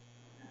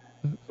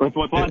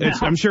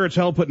 I'm sure it's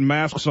hell putting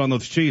masks on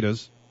those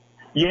cheetahs.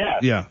 Yeah.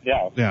 Sure.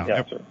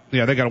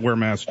 Yeah, they got to wear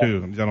masks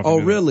too. Oh,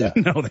 really?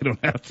 No, they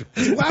don't have to.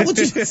 Why would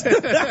you say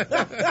That's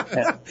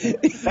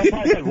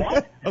why I said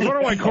what? I was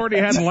wondering why Courtney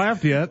hadn't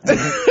laughed yet. I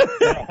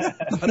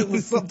thought it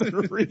was something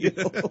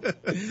real.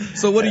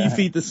 So what do you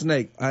feed the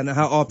snake? And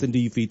how often do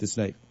you feed the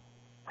snake?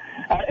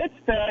 It's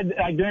fed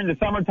during the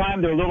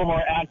summertime. They're a little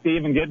more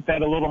active and get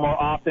fed a little more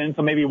often,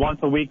 so maybe once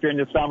a week during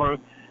the summer.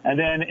 And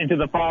then into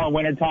the fall and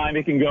winter time,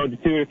 it can go to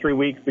 2 or 3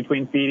 weeks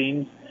between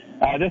feedings.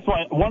 This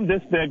one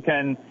this big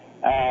can...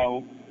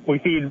 we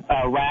feed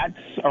rats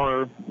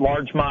or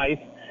large mice.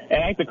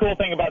 And I think the cool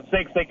thing about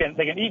snakes, they can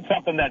eat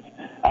something that's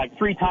like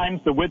 3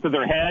 times the width of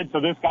their head. So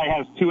this guy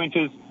has 2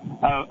 inches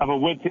of a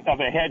width of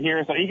a head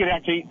here. So he could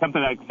actually eat something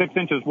like 6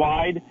 inches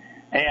wide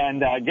and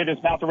get his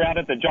mouth around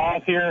it. The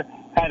jaws here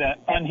kind of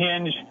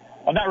unhinge.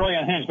 Well, not really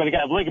unhinged, but they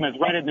got ligaments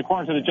right in the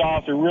corners of the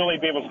jaws to really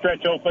be able to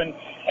stretch open,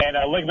 and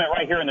a ligament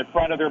right here in the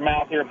front of their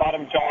mouth here,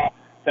 bottom jaw,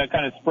 that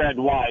kind of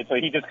spread wide. So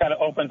he just kind of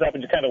opens up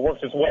and just kind of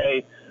works his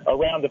way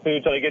around the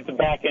food until he gets it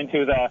back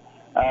into the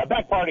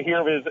back part of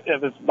here of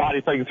his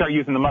body, so he can start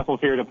using the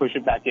muscles here to push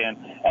it back in.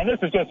 And this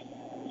is just,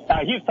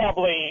 he's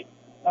probably,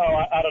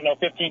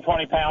 15,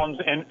 20 pounds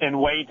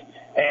in weight,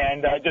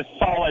 and just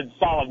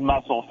solid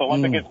muscle. So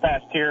once it gets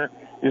past here,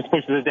 it just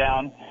pushes it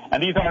down.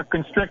 And these are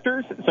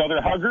constrictors, so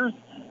they're huggers,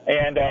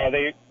 and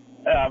they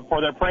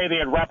for their prey,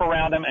 they'd wrap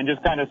around them and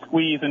just kind of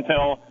squeeze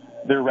until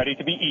they're ready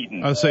to be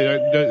eaten. I'll say,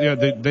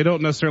 they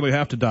don't necessarily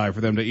have to die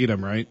for them to eat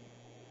them, right?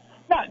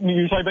 Not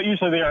usually, but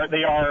usually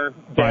they are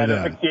dead,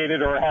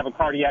 asphyxiated, or have a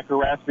cardiac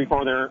arrest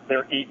before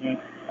they're eaten.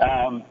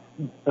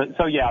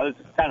 So yeah, it's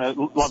kind of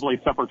lovely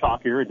supper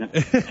talk here, isn't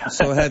it?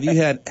 So have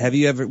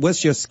you ever?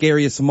 What's your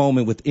scariest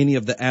moment with any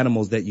of the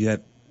animals that you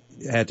have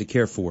had to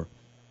care for?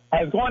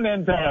 I was going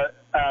in to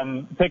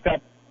pick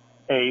up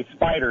a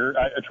spider,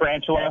 a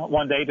tarantula,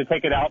 one day to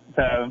take it out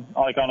to,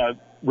 like on a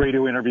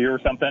radio interview or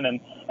something, and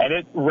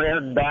it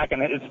reared back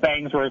and its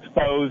fangs were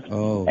exposed.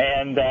 Oh.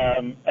 And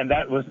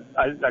that was,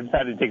 I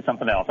decided to take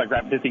something else. I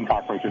grabbed hissing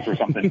cockroaches or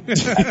something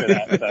after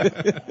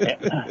that.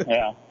 So,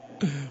 yeah.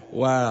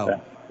 Wow.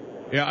 So.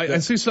 Yeah, I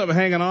see something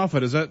hanging off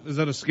it. Is that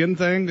a skin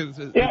thing?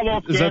 Yeah, a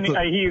little skin.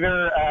 He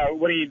either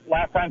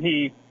last time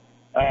he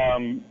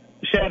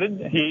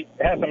shedded, he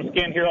had some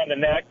skin here on the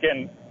neck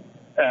and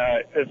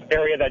this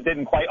area that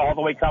didn't quite all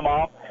the way come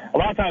off. A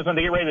lot of times when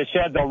they get ready to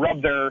shed, they'll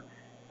rub their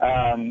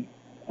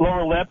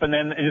lower lip and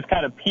then just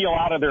kind of peel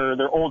out of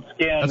their old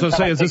skin. That's what I'm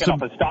saying. Is this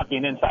off a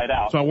stocking inside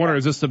out? So I wonder,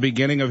 is this the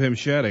beginning of him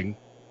shedding?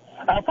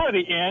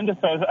 Probably the end.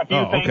 So a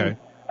few things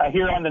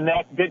here on the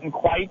neck didn't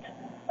quite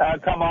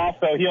come off.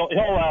 So he'll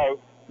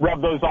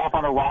rub those off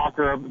on a rock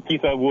or a piece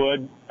of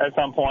wood at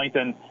some point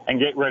and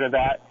get rid of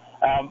that.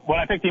 When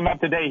I picked him up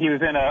today, he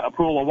was in a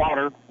pool of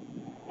water.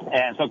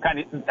 And so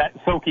that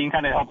soaking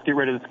kind of helps get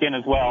rid of the skin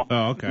as well.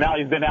 Oh, okay. Now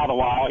he's been out a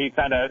while. He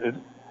kind of is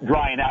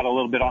drying out a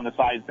little bit on the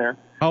sides there.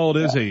 How old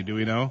is he? Do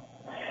we know?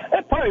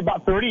 That's probably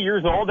about 30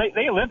 years old.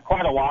 They live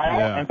quite a while.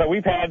 Yeah. And so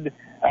we've had,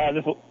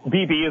 this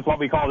BB is what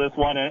we call this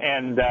one,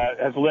 and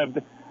has lived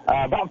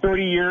about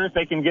 30 years.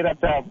 They can get up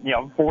to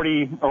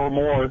 40 or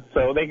more,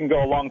 so they can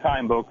go a long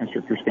time. Boa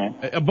constrictors can.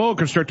 A boa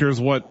constrictor is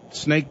what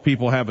snake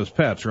people have as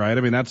pets, right?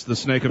 I mean, that's the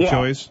snake of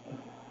choice.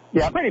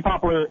 Yeah, pretty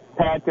popular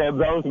pet.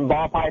 Those and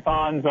ball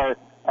pythons are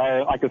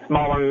like a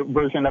smaller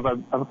version of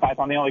a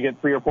python. They only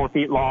get 3 or 4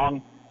 feet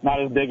long,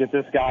 not as big as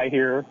this guy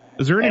here.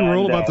 Is there any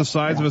rule about the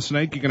size of a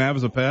snake you can have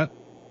as a pet?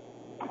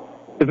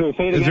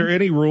 Is there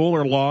any rule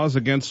or laws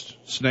against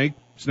snakes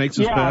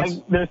as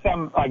pets? There's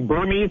some like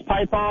Burmese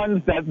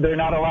pythons that they're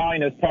not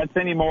allowing as pets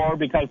anymore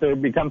because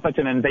they've become such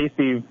an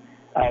invasive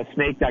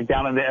snake, like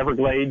down in the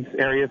Everglades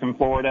areas in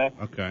Florida.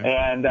 Okay.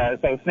 And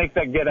so snakes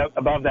that get up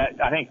above that,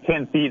 I think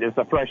 10 feet is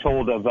the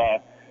threshold of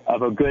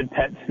a good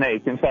pet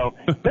snake. And so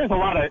there's a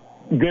lot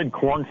of good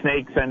corn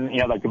snakes and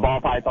like the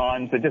ball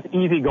pythons. They're just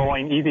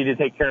easygoing, easy to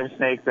take care of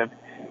snakes.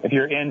 If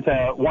you're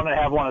into wanting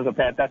to have one as a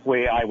pet, that's the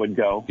way I would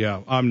go.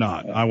 Yeah, I'm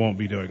not. I won't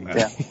be doing that.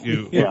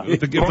 Yeah.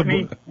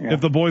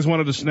 If the boys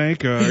wanted a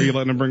snake, are you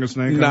letting them bring a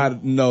snake?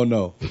 No.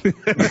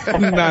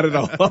 Not at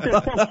all.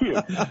 They're so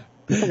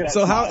cute.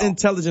 So how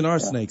intelligent are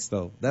snakes,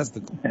 though?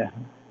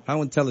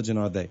 How intelligent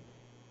are they?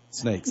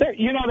 Snakes.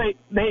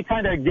 They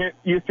kind of get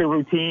used to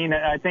routine.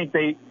 I think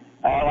they,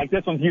 like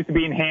this one's used to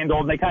being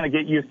handled. They kind of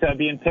get used to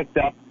being picked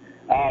up.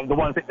 The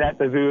ones at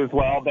the zoo as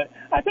well. But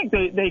I think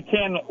they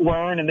can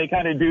learn, and they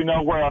kind of do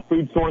know where a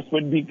food source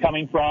would be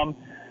coming from.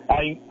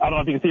 I don't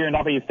know if you can see or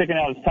not, but he's sticking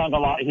out his tongue a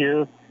lot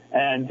here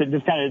and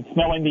just kind of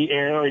smelling the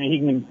air, and he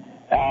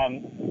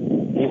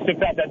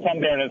sticks out that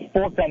tongue there, and it's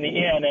forked on the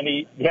end, and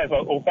he has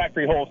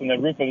olfactory holes in the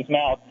roof of his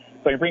mouth.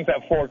 So he brings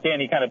that fork in,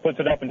 he kind of puts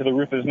it up into the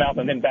roof of his mouth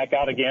and then back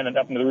out again and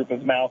up into the roof of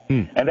his mouth.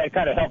 And that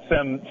kind of helps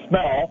him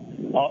smell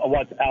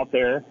what's out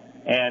there.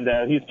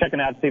 And he's checking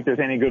out to see if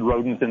there's any good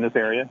rodents in this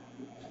area.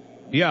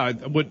 Yeah,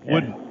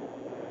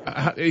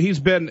 he's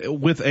been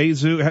with a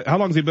zoo. How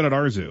long has he been at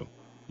our zoo?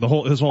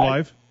 His whole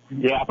life?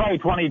 Yeah, probably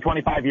 20,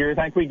 25 years.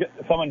 I think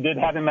someone did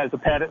have him as a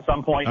pet at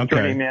some point and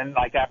turned him in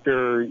like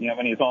after,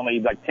 when he's only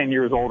like 10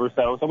 years old or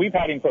so. So we've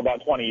had him for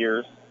about 20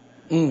 years.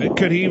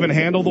 Could he even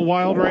handle the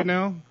wild right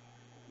now?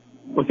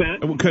 What's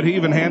that? Could he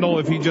even handle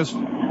if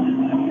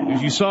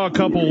you saw a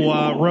couple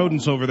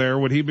rodents over there,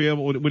 would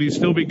he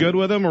still be good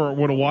with them, or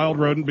would a wild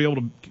rodent be able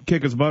to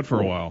kick his butt for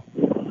a while?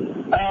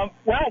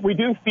 Well, we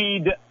do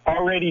feed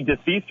already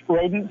deceased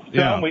rodents.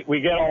 Yeah.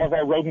 We get all of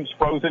our rodents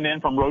frozen in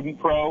from Rodent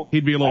Pro.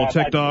 He'd be a little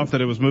ticked off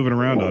that it was moving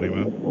around on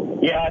him.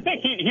 Yeah, I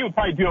think he would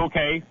probably do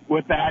okay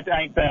with that.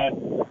 I think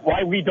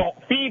why we don't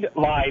feed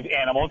live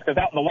animals, because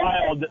out in the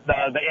wild,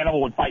 the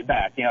animal would fight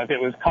back. If it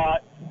was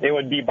caught, it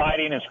would be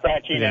biting and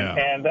scratching,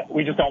 and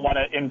we just don't want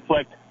to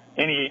inflict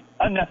any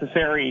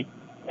unnecessary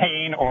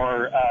pain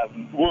or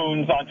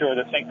wounds onto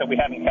the snake that we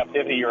have in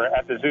captivity or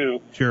at the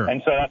zoo. Sure.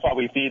 And so that's why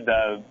we feed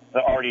the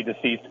already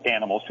deceased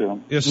animals to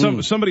them. Yeah,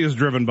 somebody has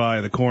driven by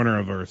the corner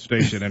of our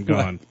station and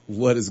gone,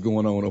 what is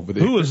going on over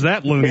there? Who is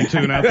that Looney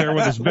Tune out there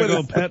with his big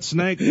old pet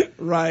snake?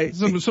 Right.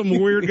 Some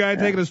weird guy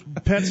taking his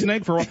pet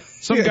snake for a while.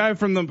 Some guy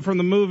from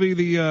the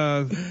movie,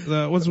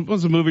 what's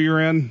the movie you're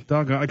in?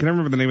 Doggone, I can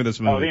remember the name of this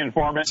movie. Oh, The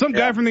Informant. Some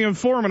guy from The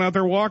Informant out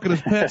there walking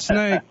his pet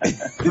snake.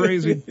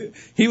 Crazy.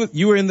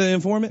 You were in The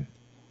Informant?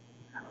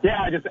 Yeah,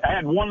 I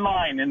had one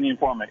line in The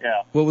Informant,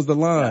 yeah. What was the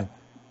line?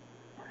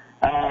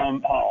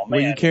 Man. Were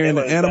you carrying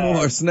an animal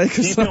or a snake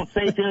or something? Do you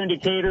feel safe here in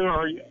Decatur,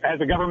 or has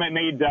the government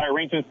made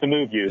arrangements to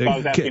move you? So I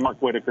was asking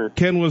Mark Whitaker.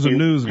 Ken was a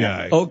news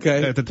guy.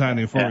 Okay. At the time,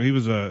 The Informant. He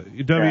was a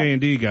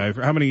WA&D guy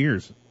for how many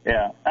years?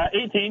 Yeah,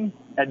 18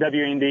 at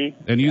WA&D.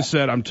 And you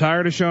said, I'm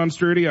tired of Sean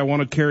Strudy. I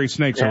want to carry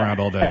snakes around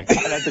all day.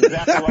 That's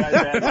exactly what I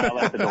said when I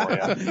left the door,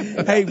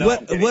 yeah. Hey,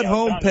 what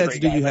home pets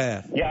do you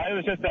have? Yeah, it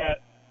was just a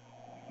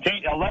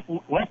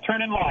left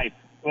turn in life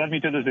led me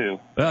to the zoo.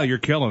 Well, you're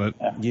killing it.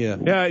 Yeah.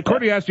 Yeah.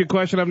 Courtney asked you a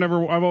question I've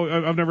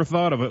never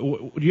thought of it.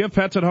 Do you have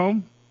pets at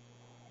home?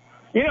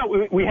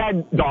 We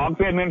had dogs.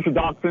 We had miniature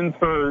dachshunds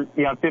for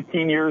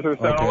 15 years or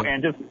so,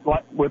 and just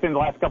within the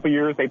last couple of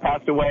years they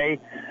passed away,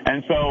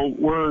 and so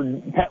we're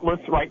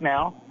petless right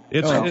now.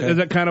 Is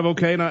that kind of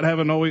okay? Not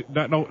having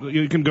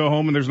you can go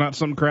home and there's not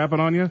something crapping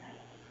on you?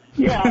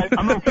 Yeah,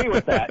 I'm okay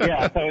with that.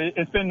 Yeah, so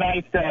it's been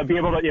nice to be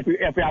able to. If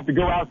we have to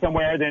go out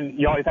somewhere, then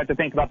you always have to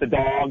think about the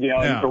dog.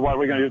 For what are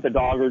we going to do with the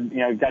dog, or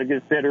got to get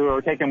a sitter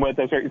or take him with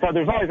us. So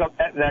there's always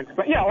that.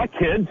 Yeah, like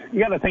kids, you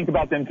got to think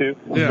about them too.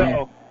 Yeah.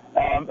 So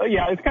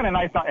it's kind of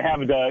nice not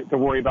having to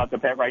worry about the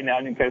pet right now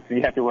in case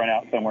you have to run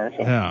out somewhere.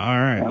 So. Yeah, all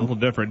right, a little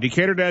different.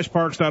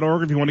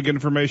 Decatur-parks.org if you want to get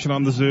information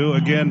on the zoo.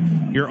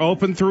 Again, you're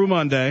open through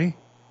Monday.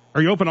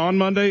 Are you open on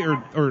Monday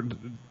or?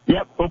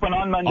 Yep, open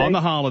on Monday. On the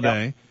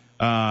holiday. Yep.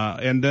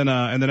 And then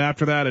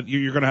after that,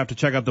 you're going to have to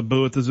check out the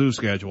Boo at the Zoo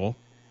schedule.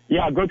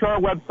 Yeah, go to our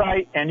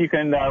website and you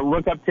can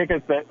look up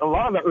tickets. A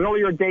lot of the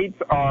earlier dates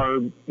are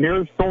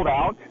near sold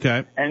out.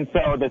 Okay. And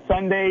so the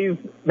Sundays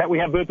that we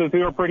have Boo at the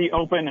Zoo are pretty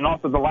open, and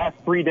also the last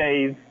 3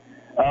 days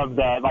of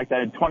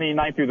the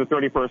 29th through the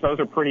 31st, those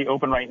are pretty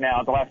open right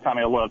now. The last time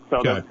I looked,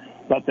 so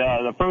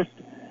the first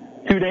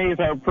 2 days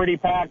are pretty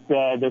packed.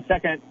 The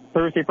second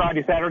Thursday,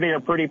 Friday, Saturday are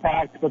pretty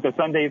packed, but the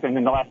Sundays and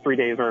then the last 3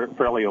 days are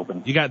fairly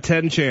open. You got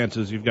 10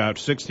 chances. You've got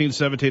 16,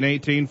 17,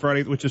 18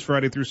 Friday, which is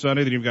Friday through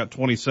Sunday. Then you've got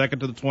 22nd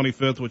to the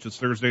 25th, which is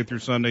Thursday through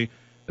Sunday.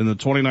 Then the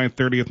 29th,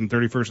 30th, and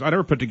 31st. I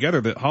never put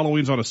together that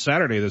Halloween's on a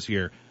Saturday this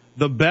year.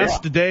 The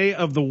best day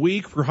of the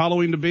week for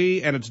Halloween to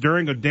be, and it's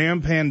during a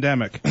damn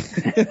pandemic.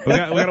 we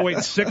got to wait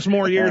 6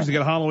 more years to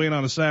get Halloween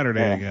on a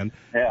Saturday again.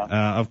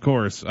 Yeah. Of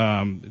course,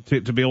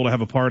 to be able to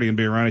have a party and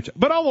be around each other.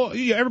 But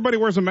everybody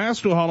wears a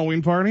mask to a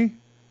Halloween party.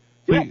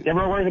 Yeah,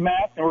 everyone wears a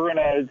mask, and we're going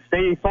to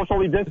stay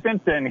socially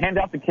distanced and hand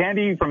out the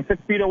candy from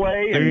 6 feet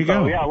away. There you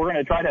go. Yeah, we're going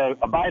to try to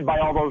abide by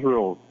all those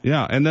rules.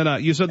 Yeah, and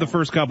then you said the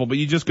first couple, but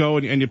you just go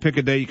and you pick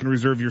a day. You can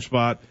reserve your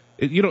spot.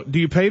 Do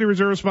you pay to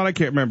reserve a spot? I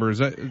can't remember. Is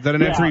that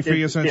an entry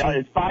fee essentially? Yeah,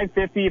 it's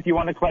 $5.50 if you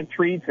want to collect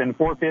treats, and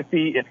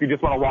 $4.50 if you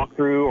just want to walk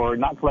through or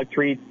not collect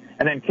treats.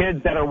 And then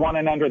kids that are 1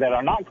 and under that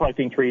are not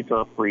collecting treats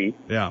are free.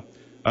 Yeah.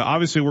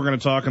 Obviously, we're going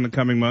to talk in the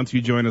coming months.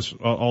 You join us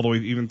all the way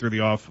even through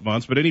the off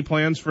months. But any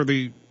plans for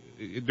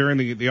during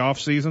the off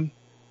season?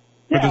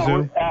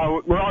 Yeah,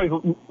 we're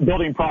always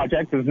building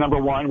projects is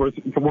number one. We're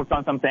worked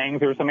on some things.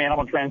 There's some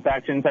animal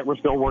transactions that we're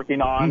still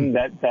working on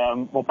that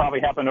will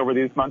probably happen over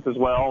these months as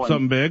well.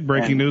 Something big,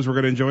 breaking news we're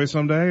going to enjoy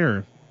someday,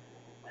 or?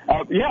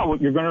 Yeah,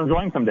 you're going to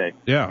enjoy them someday.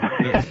 Yeah.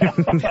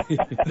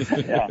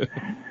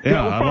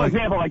 Yeah. For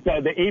example, like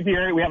the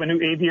aviary, we have a new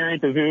aviary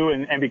at the zoo,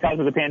 and because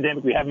of the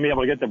pandemic, we haven't been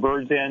able to get the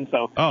birds in.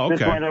 So this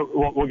winter,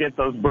 we'll get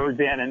those birds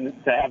in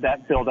and to have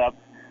that filled up.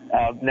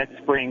 Next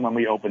spring when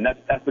we open.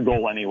 That's the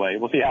goal anyway.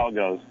 We'll see how it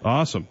goes.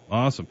 Awesome.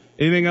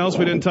 Anything else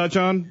we didn't touch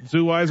on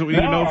zoo-wise that we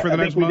need to know for the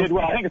next month? We did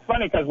well. I think it's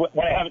funny because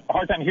when I have a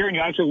hard time hearing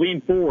you, I actually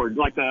lean forward.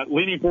 Like the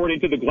leaning forward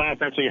into the glass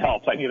actually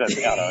helps. I knew that.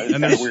 It's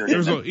kind of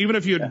weird. Even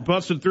if you had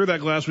busted through that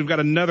glass, we've got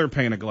another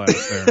pane of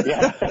glass there.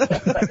 Yeah.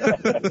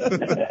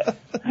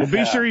 Well,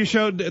 be sure you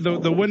show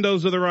the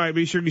windows to the right.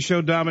 Be sure you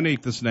show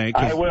Dominique the snake.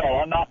 I will.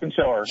 I'll knock and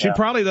show her. She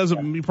probably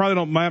doesn't. You probably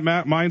don't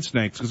mind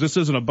snakes because this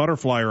isn't a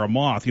butterfly or a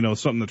moth.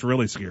 Something that's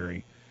really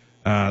scary.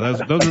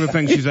 Those are the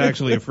things she's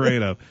actually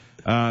afraid of.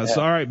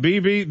 So all right,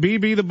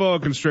 BB the boa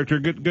constrictor.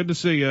 Good to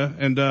see you.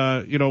 And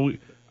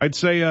I'd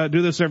say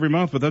do this every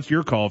month, but that's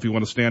your call if you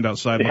want to stand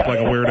outside and look like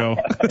a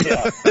weirdo.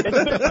 It's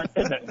different,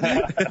 isn't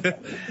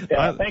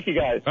it? Thank you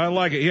guys. I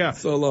like it. Yeah.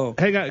 So low.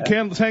 Hang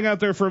out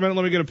there for a minute.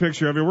 Let me get a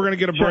picture of you. We're going to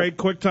get a break.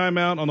 Quick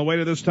timeout. On the way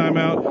to this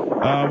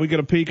timeout, we get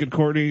a peek at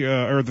Courtney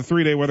or the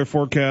 3-day weather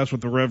forecast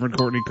with the Reverend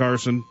Courtney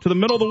Carson. To the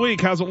middle of the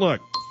week. How's it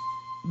look?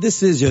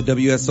 This is your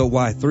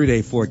WSOY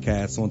 3-day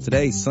forecast. On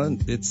today,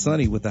 it's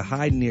sunny with a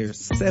high near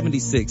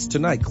 76.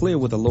 Tonight, clear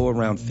with a low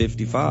around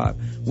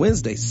 55.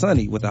 Wednesday,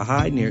 sunny with a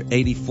high near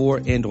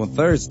 84. And on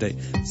Thursday,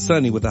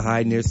 sunny with a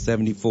high near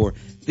 74.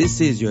 This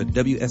is your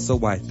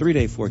WSOY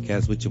 3-day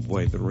forecast with your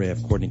boy, the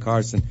Rev, Courtney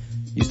Carson.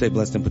 You stay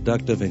blessed and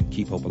productive and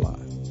keep hope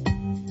alive.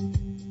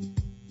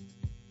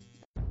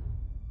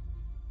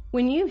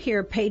 When you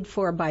hear paid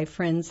for by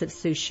friends of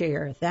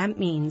Souchere, that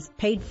means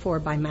paid for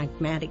by Mike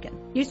Madigan.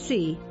 You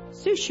see,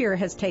 Souchere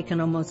has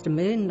taken almost $1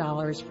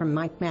 million from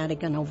Mike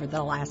Madigan over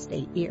the last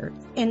 8 years.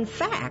 In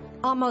fact,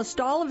 almost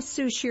all of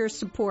Souchere's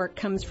support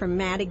comes from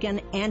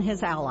Madigan and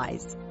his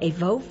allies. A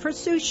vote for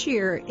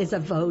Souchere is a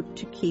vote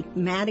to keep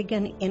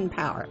Madigan in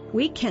power.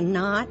 We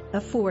cannot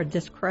afford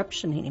this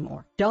corruption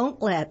anymore.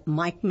 Don't let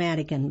Mike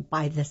Madigan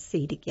buy this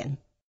seat again.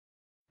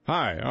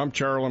 Hi, I'm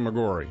Charlie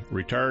McGorry,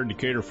 retired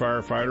Decatur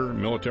firefighter,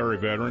 military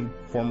veteran,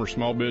 former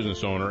small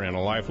business owner, and a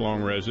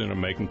lifelong resident of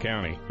Macon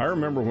County. I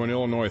remember when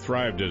Illinois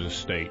thrived as a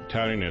state,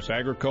 touting its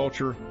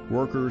agriculture,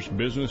 workers,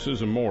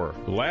 businesses, and more.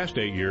 The last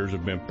 8 years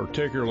have been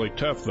particularly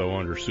tough, though,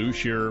 under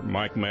Souchere,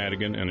 Mike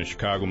Madigan, and the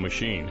Chicago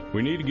Machine.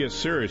 We need to get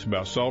serious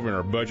about solving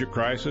our budget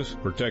crisis,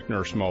 protecting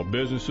our small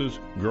businesses,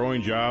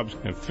 growing jobs,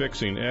 and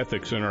fixing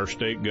ethics in our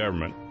state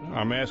government.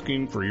 I'm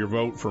asking for your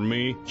vote for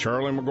me,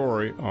 Charlie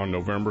McGorry, on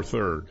November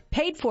 3rd.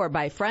 Paid for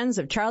by friends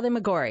of Charlie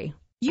McGorry.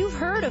 You've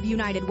heard of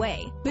United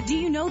Way, but do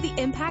you know the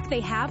impact they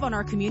have on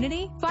our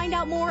community? Find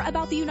out more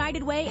about the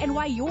United Way and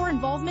why your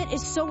involvement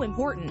is so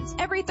important.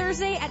 Every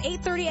Thursday at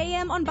 8:30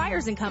 a.m. on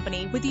Byers &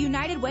 Company with the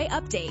United Way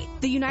Update.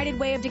 The United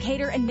Way of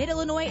Decatur and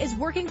Mid-Illinois is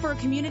working for a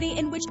community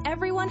in which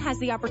everyone has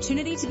the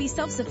opportunity to be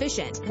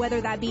self-sufficient, whether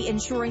that be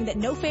ensuring that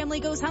no family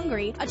goes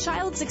hungry, a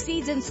child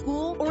succeeds in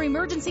school, or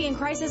emergency and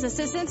crisis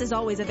assistance is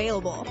always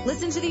available.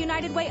 Listen to the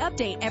United Way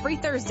Update every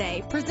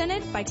Thursday,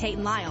 presented by Tate &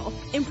 Lyle,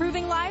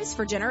 improving lives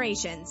for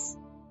generations.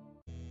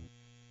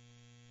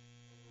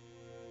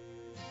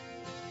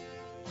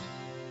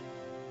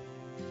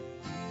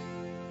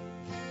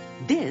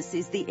 This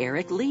is the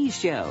Eric Lee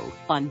Show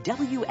on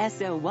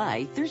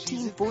WSOY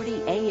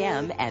 1340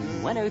 AM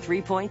and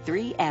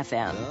 103.3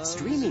 FM.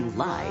 Streaming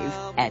live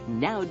at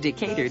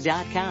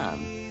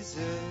nowdecatur.com.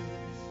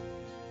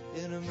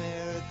 In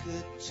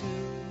America too,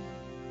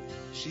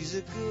 she's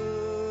a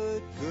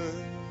good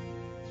girl.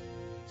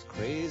 It's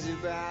crazy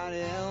about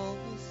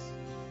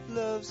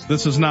Elvis.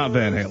 This is not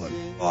Van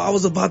Halen. Oh, I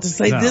was about to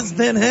say this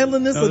Van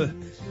Halen.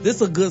 This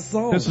is a good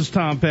song. This is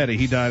Tom Petty.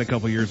 He died a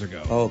couple years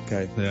ago.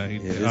 Okay.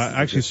 Yeah,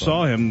 I actually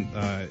saw him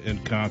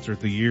in concert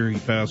the year he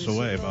passed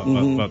away.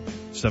 About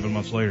 7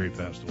 months later, he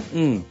passed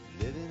away.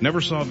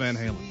 Never saw Van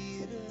Halen.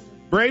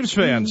 Braves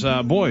fans,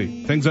 boy,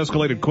 things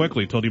escalated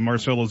quickly. Told you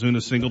Marcell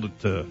Ozuna singled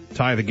to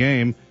tie the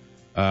game.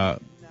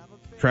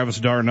 Travis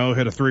d'Arnaud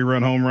hit a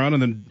 3-run home run,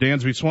 and then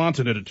Dansby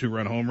Swanson hit a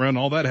 2-run home run.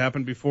 All that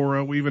happened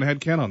before we even had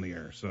Ken on the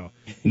air. So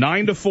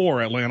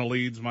 9-4, Atlanta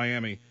leads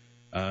Miami.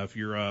 If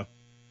you're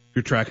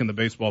tracking the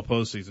baseball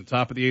postseason,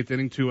 top of the 8th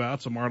inning, 2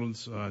 outs. The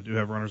Marlins do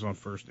have runners on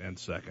first and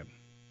second.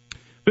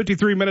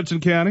 53 minutes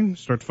and counting.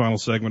 Start the final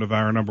segment of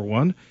hour number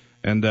 1.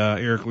 And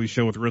Eric Lee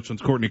Show with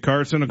Richland's Courtney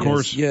Carson, of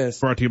course,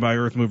 brought to you by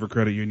Earth Mover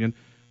Credit Union.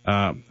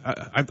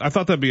 I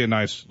thought that'd be a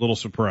nice little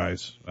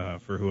surprise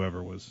for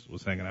whoever was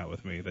hanging out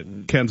with me,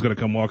 that Ken's going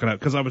to come walking out,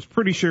 because I was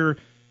pretty sure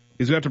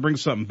he's going to have to bring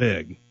something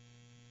big.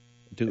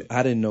 Dude,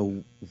 I didn't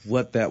know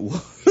what that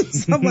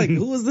was. I'm like,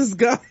 who is this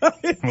guy?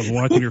 I was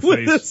watching your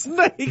face. With the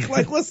snake.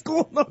 Like, what's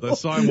going on? I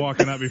saw him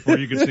walking out before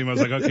you could see him. I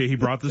was like, okay, he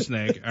brought the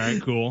snake. All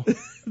right, cool. I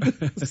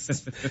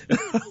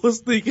was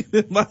thinking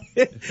in my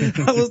head,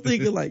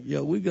 like,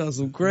 yo, we got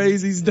some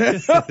crazies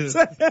down.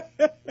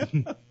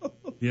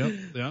 Yep.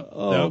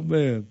 Oh,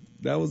 man.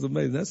 That was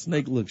amazing. That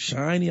snake looked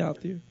shiny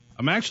out there.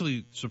 I'm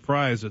actually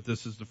surprised that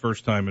this is the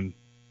first time in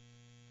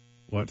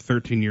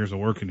 13 years of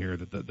working here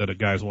that a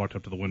guy's walked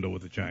up to the window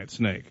with a giant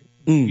snake.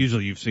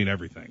 Usually you've seen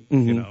everything,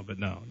 but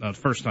no, it's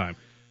the first time.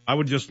 I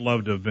would just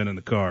love to have been in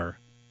the car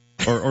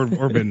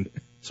or been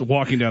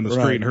walking down the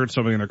street and heard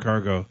somebody in their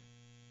car go,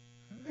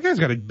 that guy's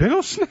got a big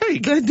old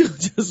snake. That dude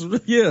just,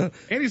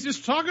 And he's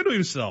just talking to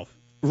himself.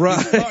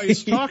 Right.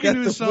 He's talking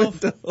to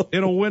himself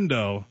in a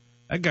window.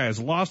 That guy has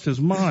lost his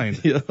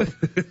mind. Yeah.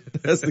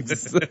 That's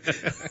because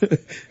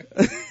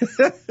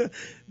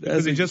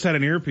he just had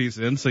an earpiece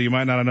in, so you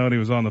might not have known he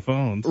was on the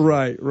phone. So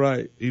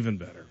right. Even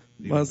better.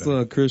 My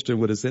son Christian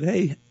would have said,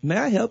 hey, may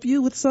I help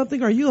you with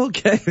something? Are you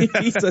okay?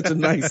 He's such a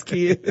nice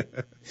kid.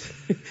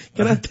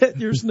 Can I pet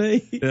your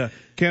snake? Yeah.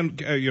 Ken,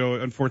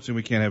 unfortunately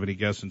we can't have any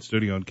guests in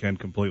studio, and Ken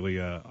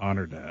completely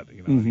honored that.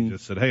 He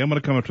just said, hey, I'm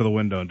going to come up to the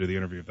window and do the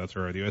interview if that's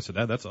all right with you. I said,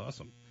 that's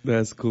awesome.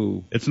 That's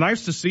cool. It's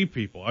nice to see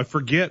people. I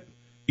forget.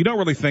 You don't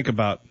really think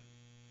about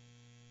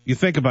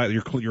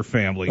your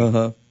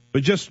family,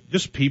 but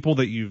just people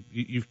that you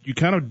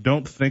kind of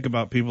don't think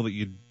about, people that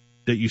you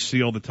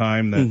see all the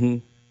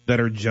time that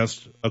are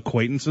just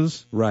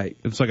acquaintances. Right.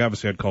 It's like,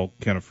 obviously I'd call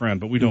Ken a friend,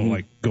 but we don't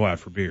like go out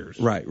for beers.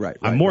 Right.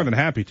 I'm more than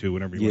happy to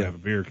whenever you want to have a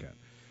beer, Ken.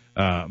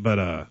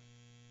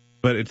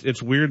 But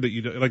it's weird that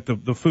you do, like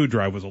the food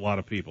drive was a lot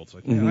of people. It's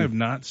like, man, I have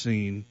not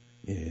seen.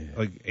 Yeah.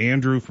 Like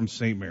Andrew from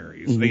St.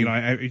 Mary's. We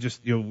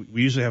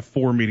usually have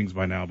 4 meetings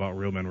by now about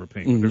Real Men Wear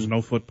Pink. There's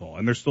no football,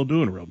 and they're still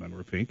doing Real Men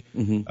Wear Pink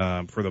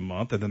for the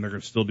month, and then they're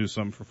going to still do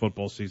something for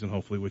football season,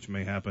 hopefully, which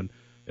may happen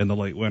in the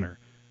late winter.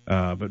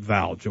 But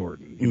Val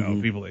Jordan,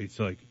 people, it's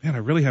like, man, I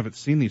really haven't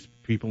seen these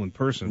people in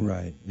person.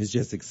 Right. It's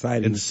just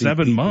exciting. In to see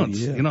 7 people, months,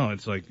 yeah.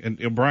 It's like,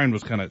 and Brian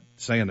was kind of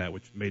saying that,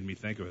 which made me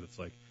think of it. It's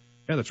like,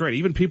 yeah, that's right.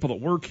 Even people that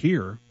work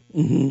here,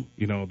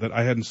 that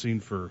I hadn't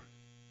seen for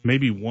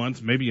maybe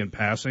once, maybe in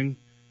passing.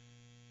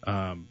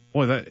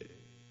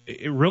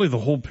 Really the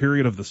whole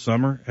period of the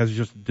summer has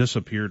just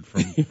disappeared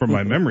from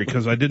my memory,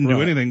 because I didn't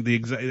do anything.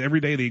 Every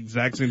day the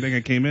exact same thing.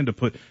 I came in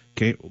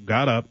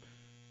got up.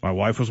 My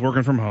wife was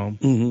working from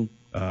home.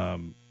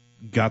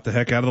 Got the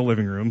heck out of the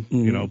living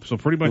room. So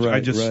pretty much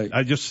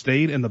I just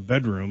stayed in the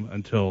bedroom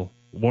until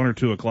 1 or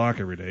 2 o'clock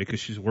every day, because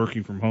she's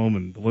working from home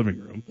in the living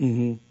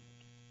room.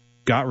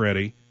 Got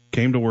ready,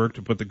 came to work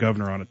to put the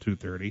governor on at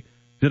 2:30.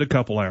 Did a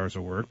couple hours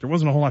of work. There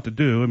wasn't a whole lot to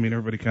do. I mean,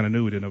 everybody kind of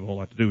knew we didn't have a whole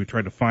lot to do. We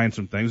tried to find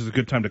some things. It was a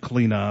good time to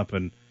clean up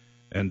and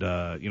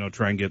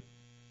try and get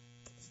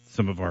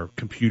some of our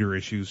computer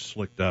issues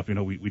slicked up.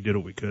 We did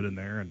what we could in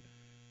there, and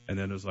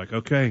then it was like,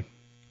 okay,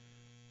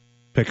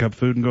 pick up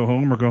food and go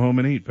home, or go home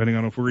and eat, depending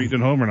on if we're eating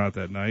home or not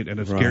that night. And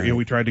it's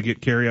we tried to get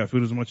carry out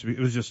food as much. It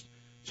was just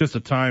a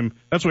time.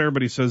 That's why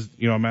everybody says,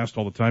 I'm asked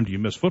all the time, do you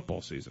miss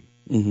football season?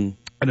 And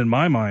in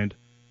my mind,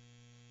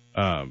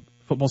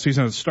 football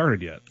season hasn't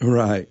started yet.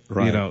 Right.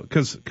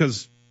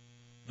 Because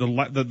the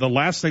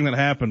last thing that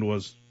happened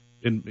was,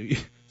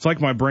 it's like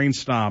my brain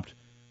stopped.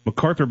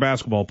 MacArthur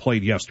basketball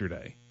played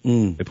yesterday.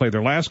 They played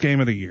their last game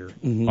of the year.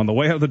 On the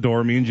way out the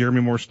door, me and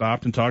Jeremy Moore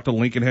stopped and talked to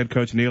Lincoln head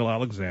coach Neil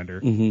Alexander,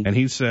 and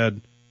he said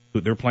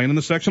they're playing in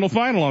the sectional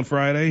final on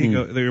Friday.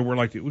 They were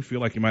like, we feel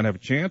like you might have a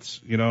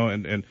chance,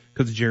 and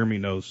because Jeremy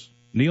knows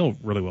Neil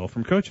really well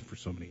from coaching for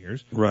so many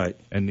years. Right.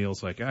 And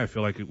Neil's like, I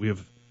feel like we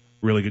have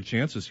really good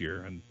chances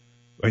here, and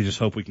I just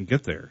hope we can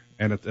get there.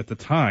 And at the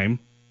time,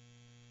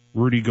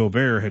 Rudy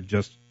Gobert had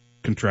just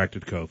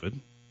contracted COVID,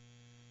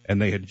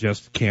 and they had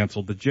just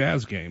canceled the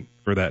Jazz game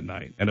for that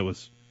night. And it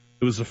was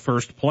the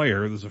first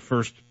player, it was the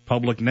first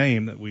public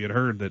name that we had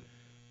heard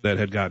that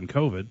had gotten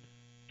COVID.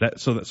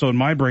 So in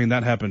my brain,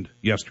 that happened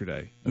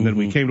yesterday. And then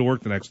we came to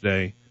work the next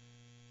day,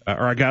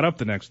 or I got up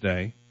the next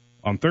day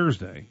on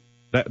Thursday.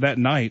 That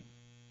night,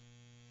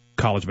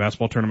 college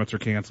basketball tournaments are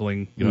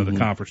canceling. You know, the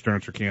conference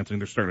tournaments are canceling.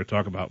 They're starting to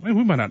talk about, man,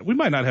 we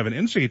might not have an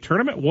NCAA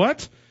tournament.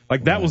 What?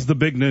 Like that was the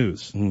big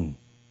news.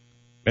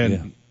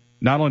 And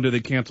not only did they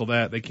cancel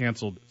that, they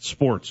canceled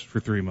sports for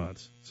 3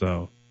 months.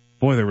 So,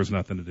 boy, there was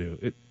nothing to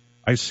do.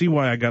 I see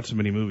why I got so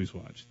many movies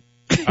watched.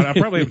 I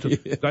probably have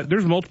to,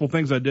 there's multiple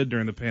things I did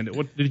during the pandemic.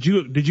 What did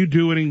you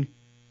do any?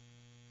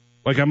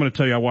 Like I'm going to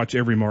tell you, I watch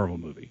every Marvel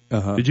movie.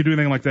 Did you do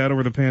anything like that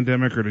over the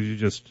pandemic, or did you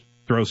just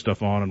throw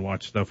stuff on and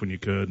watch stuff when you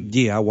could?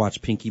 Yeah, I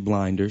watched Pinky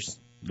Blinders.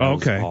 That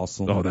was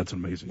awesome. Oh, that's an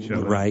amazing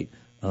show. Right.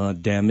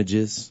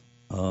 Damages.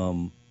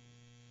 And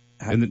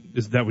then,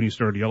 is that when you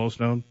started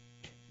Yellowstone?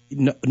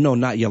 No,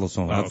 not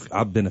Yellowstone. Oh, okay.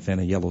 I've been a fan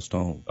of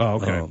Yellowstone.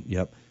 Oh, okay.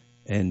 Yep.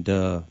 And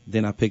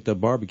then I picked up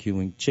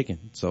barbecuing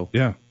chicken. So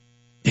yeah,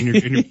 and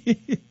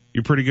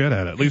you're pretty good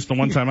at it. At least the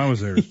one time I was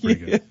there, it was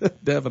pretty good.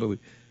 Definitely.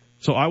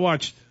 So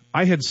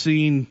I had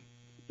seen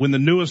when the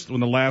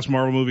last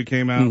Marvel movie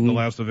came out, The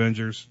Last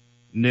Avengers.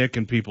 Nick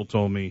and people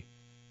told me,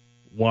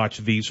 watch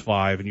these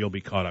 5 and you'll be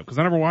caught up. Because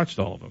I never watched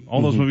all of them.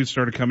 All those movies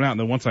started coming out, and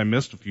then once I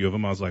missed a few of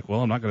them, I was like,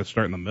 well, I'm not going to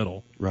start in the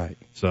middle. Right.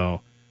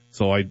 So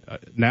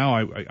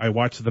I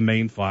watched the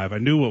main 5. I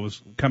knew what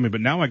was coming,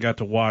 but now I got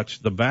to watch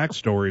the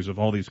backstories of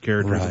all these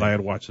characters that I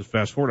had watched this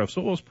fast forward of,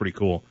 so it was pretty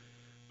cool.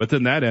 But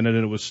then that ended,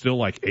 and it was still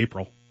like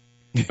April.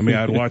 I mean,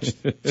 I'd watched,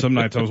 some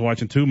nights I was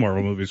watching 2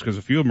 Marvel movies because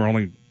a few of them are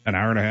only an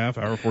hour and a half,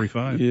 hour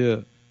 45. Yeah.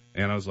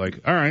 And I was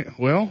like, all right,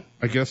 well,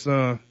 I guess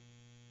I'm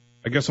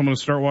going to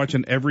start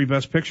watching every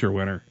Best Picture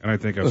winner. And I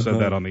think I've said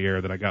that on the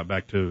air that I got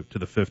back to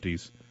the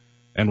 50s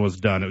and was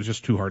done. It was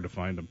just too hard to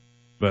find them.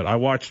 But I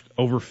watched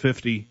over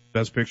 50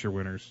 Best Picture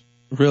winners.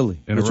 Really?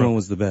 Which one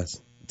was the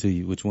best to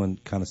you? Which one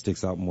kind of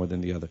sticks out more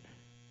than the other?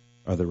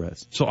 Or the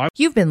rest?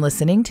 You've been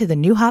listening to the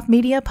Newhoff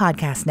Media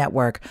Podcast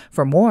Network.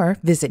 For more,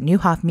 visit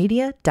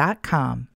newhoffmedia.com.